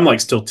I'm like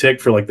still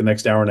ticked for like the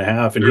next hour and a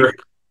half, and Sure.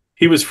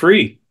 he was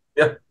free.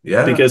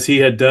 Yeah. Because he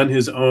had done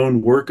his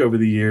own work over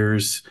the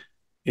years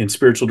in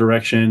spiritual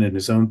direction and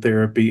his own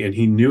therapy, and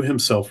he knew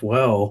himself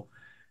well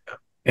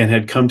and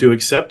had come to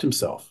accept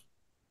himself.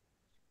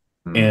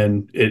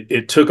 And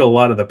it took a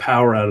lot of the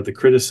power out of the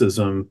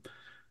criticism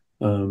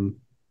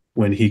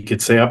when he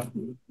could say,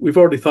 we've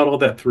already thought all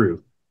that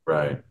through.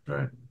 Right.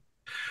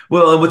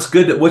 Well, and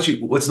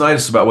what's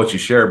nice about what you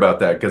share about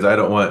that, because I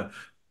don't want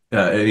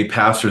any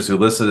pastors who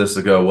listen to this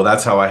to go, well,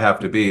 that's how I have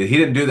to be. He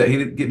didn't do that.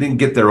 He didn't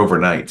get there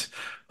overnight.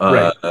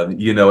 Right.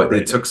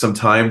 It took some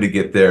time to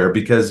get there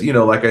because,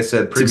 like I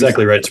said, it's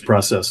exactly right. It's a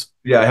process.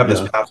 Yeah, I have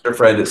this pastor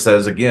friend that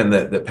says, again,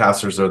 that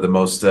pastors are the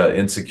most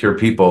insecure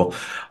people.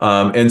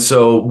 And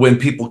so when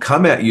people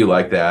come at you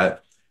like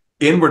that,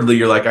 inwardly,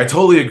 you're like, I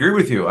totally agree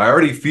with you. I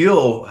already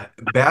feel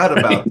bad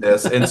about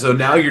this. And so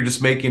now you're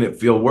just making it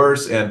feel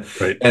worse. And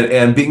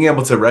and being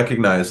able to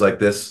recognize like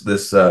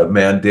this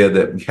man did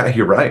that, yeah,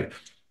 you're right.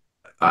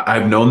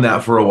 I've known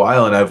that for a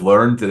while, and I've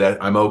learned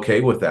that I'm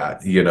okay with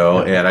that,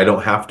 and I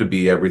don't have to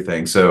be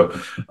everything. So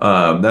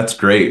that's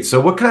great. So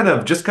what kind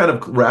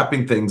of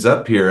wrapping things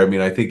up here? I mean,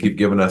 I think you've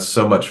given us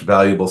so much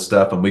valuable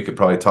stuff, and we could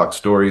probably talk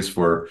stories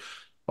for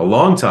a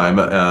long time.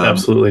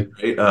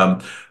 Absolutely.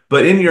 Right?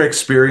 But in your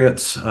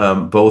experience,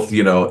 both,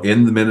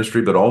 in the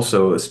ministry, but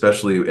also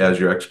especially as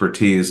your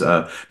expertise,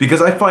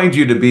 because I find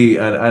you to be,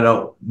 and I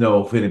don't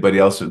know if anybody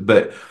else,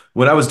 but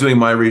when I was doing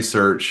my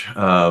research,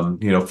 4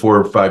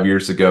 or 5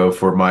 years ago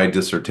for my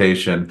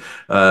dissertation,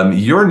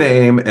 your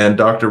name and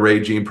Dr.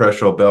 Ray Jean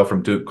Preshrell Bell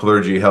from Duke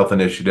Clergy Health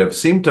Initiative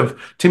seem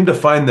to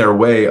find their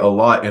way a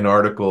lot in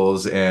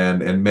articles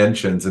and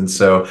mentions. And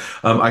so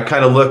I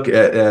kind of look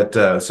at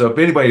so if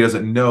anybody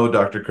doesn't know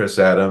Dr. Chris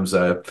Adams,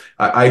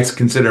 I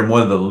consider him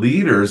one of the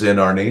leaders in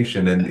our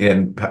nation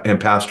in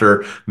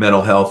pastor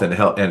mental health and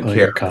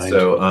care.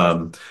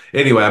 So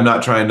anyway, I'm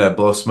not trying to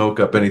blow smoke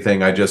up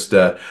anything. I just,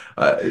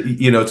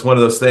 to it's one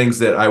of those things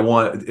that I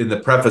want in the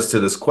preface to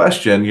this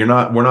question. We're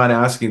not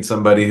asking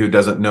somebody who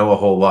doesn't know a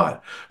whole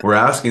lot. We're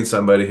asking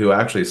somebody who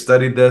actually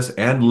studied this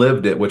and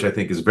lived it, which I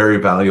think is very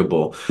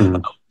valuable.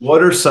 Mhm.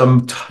 What are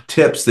some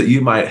tips that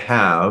you might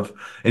have?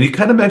 And you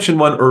kind of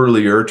mentioned one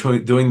earlier,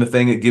 doing the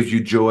thing that gives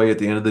you joy at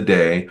the end of the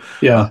day.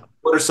 Yeah.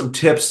 What are some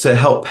tips to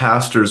help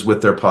pastors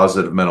with their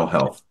positive mental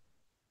health?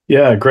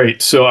 Yeah,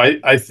 great. So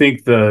I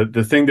think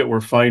the thing that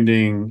we're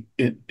finding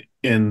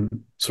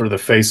in sort of the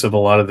face of a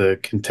lot of the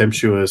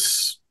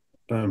contemptuous,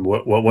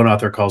 what one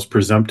author calls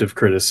presumptive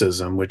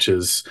criticism, which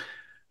is,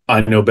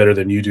 I know better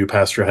than you do,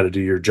 Pastor, how to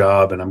do your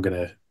job, and I'm going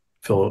to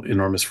feel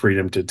enormous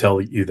freedom to tell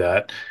you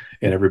that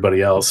and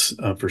everybody else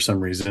for some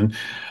reason.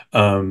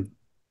 Um,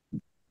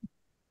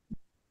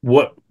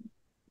 what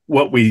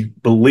what we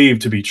believe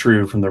to be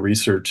true from the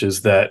research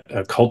is that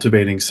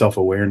cultivating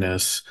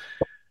self-awareness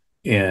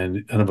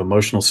and kind of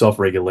emotional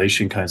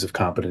self-regulation kinds of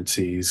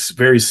competencies,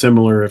 very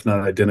similar, if not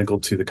identical,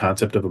 to the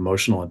concept of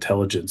emotional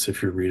intelligence,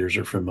 if your readers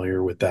are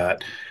familiar with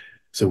that.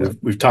 So Yeah,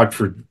 we've talked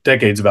for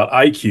decades about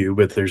IQ,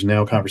 but there's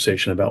now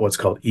conversation about what's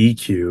called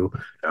EQ, yeah,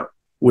 yeah.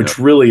 which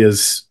really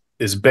is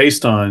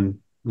based on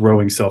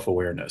growing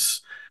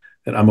self-awareness.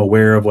 That I'm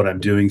aware of what I'm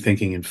doing,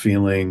 thinking, and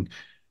feeling,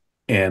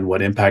 and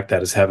what impact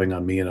that is having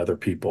on me and other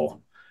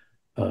people.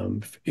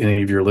 If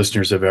any of your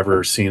listeners have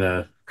ever seen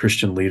a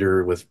Christian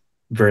leader with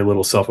very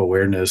little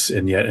self-awareness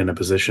and yet in a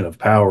position of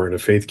power in a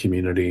faith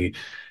community,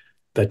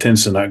 that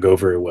tends to not go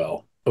very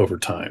well over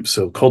time.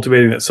 So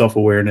cultivating that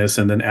self-awareness,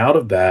 and then out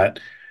of that,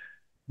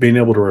 being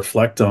able to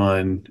reflect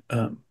on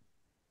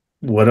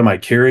what am I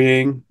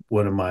carrying,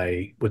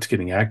 what's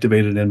getting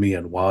activated in me,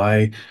 and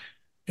why,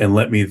 and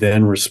let me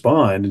then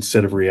respond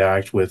instead of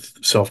react with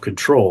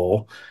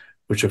self-control,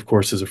 which of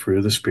course is a fruit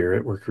of the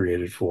Spirit we're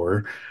created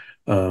for.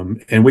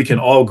 And we can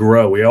all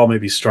grow. We all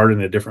maybe start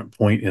in a different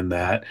point in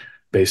that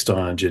based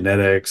on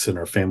genetics and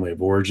our family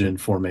of origin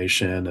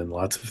formation and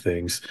lots of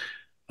things.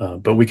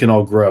 But we can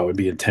all grow and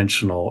be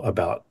intentional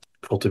about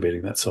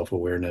cultivating that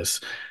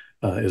self-awareness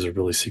is a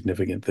really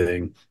significant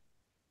thing.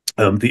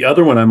 The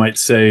other one I might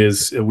say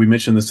is, we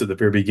mentioned this at the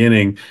very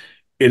beginning,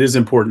 it is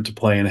important to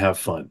play and have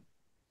fun.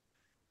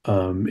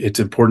 It's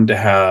important to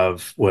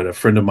have what a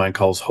friend of mine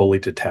calls holy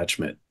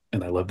detachment.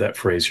 And I love that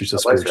phrase. She's a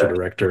I like spiritual that.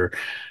 director.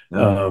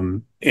 Yeah.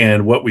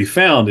 And what we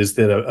found is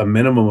that a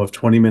minimum of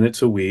 20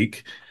 minutes a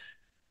week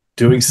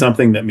doing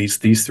something that meets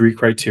these three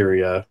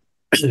criteria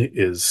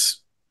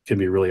is can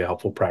be really a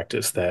helpful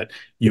practice that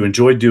you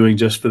enjoy doing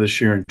just for the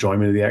sheer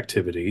enjoyment of the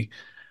activity.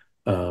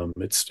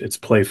 It's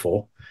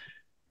playful.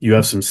 You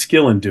have some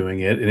skill in doing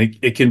it, and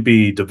it can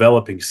be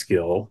developing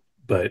skill,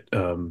 but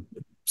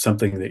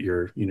something that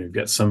you've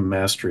got some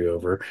mastery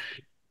over,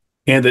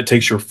 and that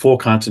takes your full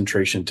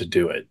concentration to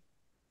do it.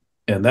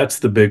 And that's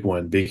the big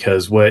one,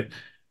 because what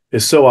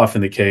is so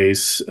often the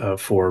case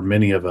for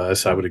many of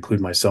us, I would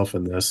include myself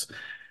in this,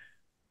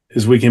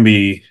 is we can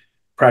be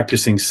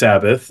practicing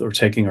Sabbath or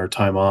taking our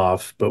time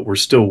off, but we're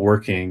still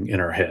working in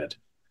our head.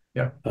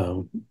 Yeah.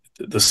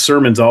 The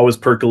sermon's always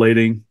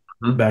percolating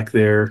Mhm. back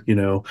there.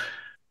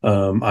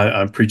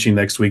 I'm preaching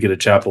next week at a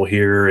chapel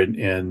here,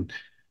 and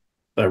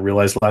I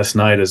realized last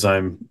night as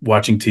I'm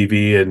watching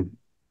TV and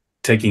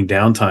taking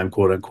downtime,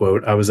 quote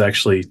unquote, I was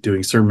actually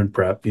doing sermon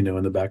prep, in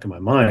the back of my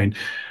mind.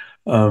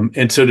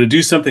 And so to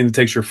do something that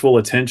takes your full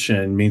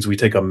attention means we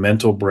take a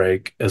mental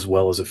break as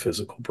well as a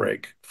physical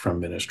break from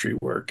ministry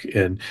work.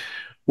 And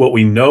what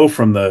we know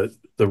from the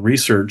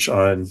research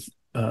on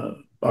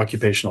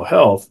occupational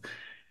health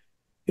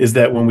is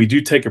that when we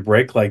do take a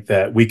break like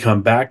that, we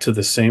come back to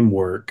the same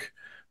work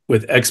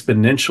with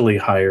exponentially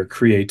higher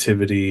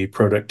creativity,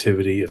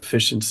 productivity,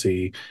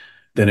 efficiency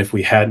than if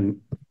we hadn't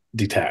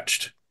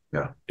detached.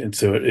 Yeah. And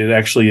so it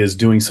actually is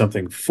doing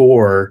something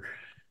for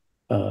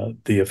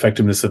the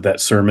effectiveness of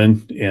that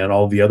sermon and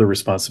all the other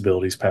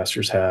responsibilities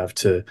pastors have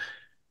to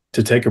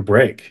take a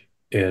break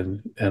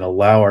and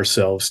allow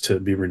ourselves to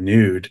be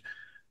renewed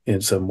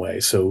in some way.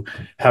 So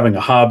having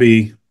a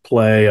hobby,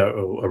 play, a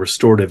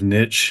restorative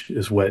niche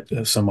is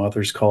what some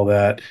authors call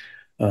that,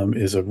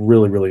 is a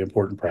really, really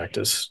important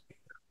practice.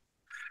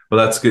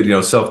 Well, that's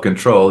good.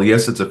 Self-control.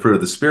 Yes, it's a fruit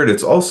of the spirit.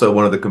 It's also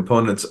one of the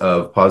components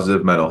of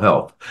positive mental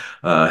health,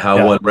 how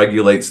Yeah, one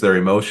regulates their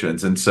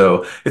emotions. And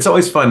so it's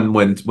always fun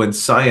when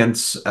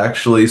science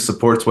actually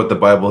supports what the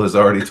Bible has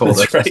already told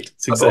that's us. right.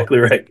 That's exactly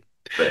right.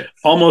 Right.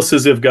 Almost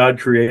as if God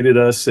created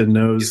us and You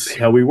knows see.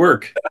 how we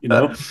work.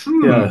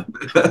 Hmm.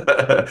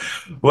 Yeah,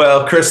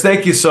 Well, Chris,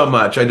 thank you so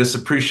much. I just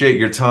appreciate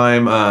your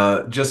time.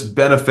 Just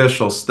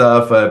beneficial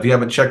stuff. If you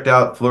haven't checked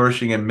out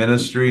Flourishing in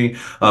Ministry,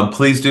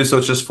 please do so.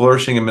 It's just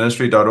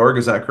flourishinginministry.org.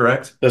 Is that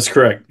correct? that's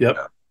correct. Yep.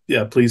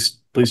 Yeah, please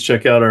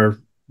check out our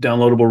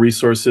downloadable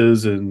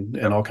resources and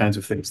Yep. all kinds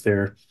of things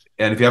there.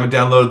 And if you haven't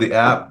downloaded the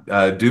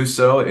app, do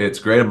so. It's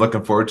great. I'm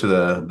looking forward to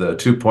the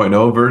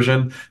 2.0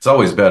 version. It's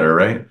always better,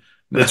 right?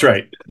 That's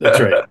right. That's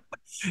right.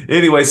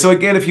 Anyway, so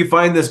again, if you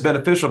find this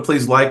beneficial,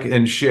 please like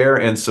and share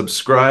and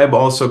subscribe.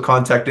 Also,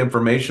 contact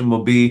information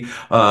will be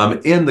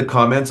in the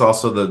comments,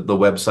 also the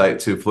website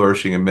to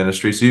Flourishing in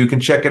Ministry, so you can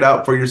check it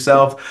out for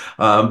yourself.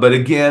 But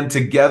again,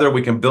 together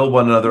we can build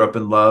one another up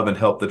in love and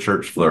help the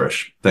church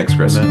flourish. Thanks,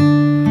 Chris.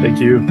 Amen. Thank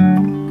you.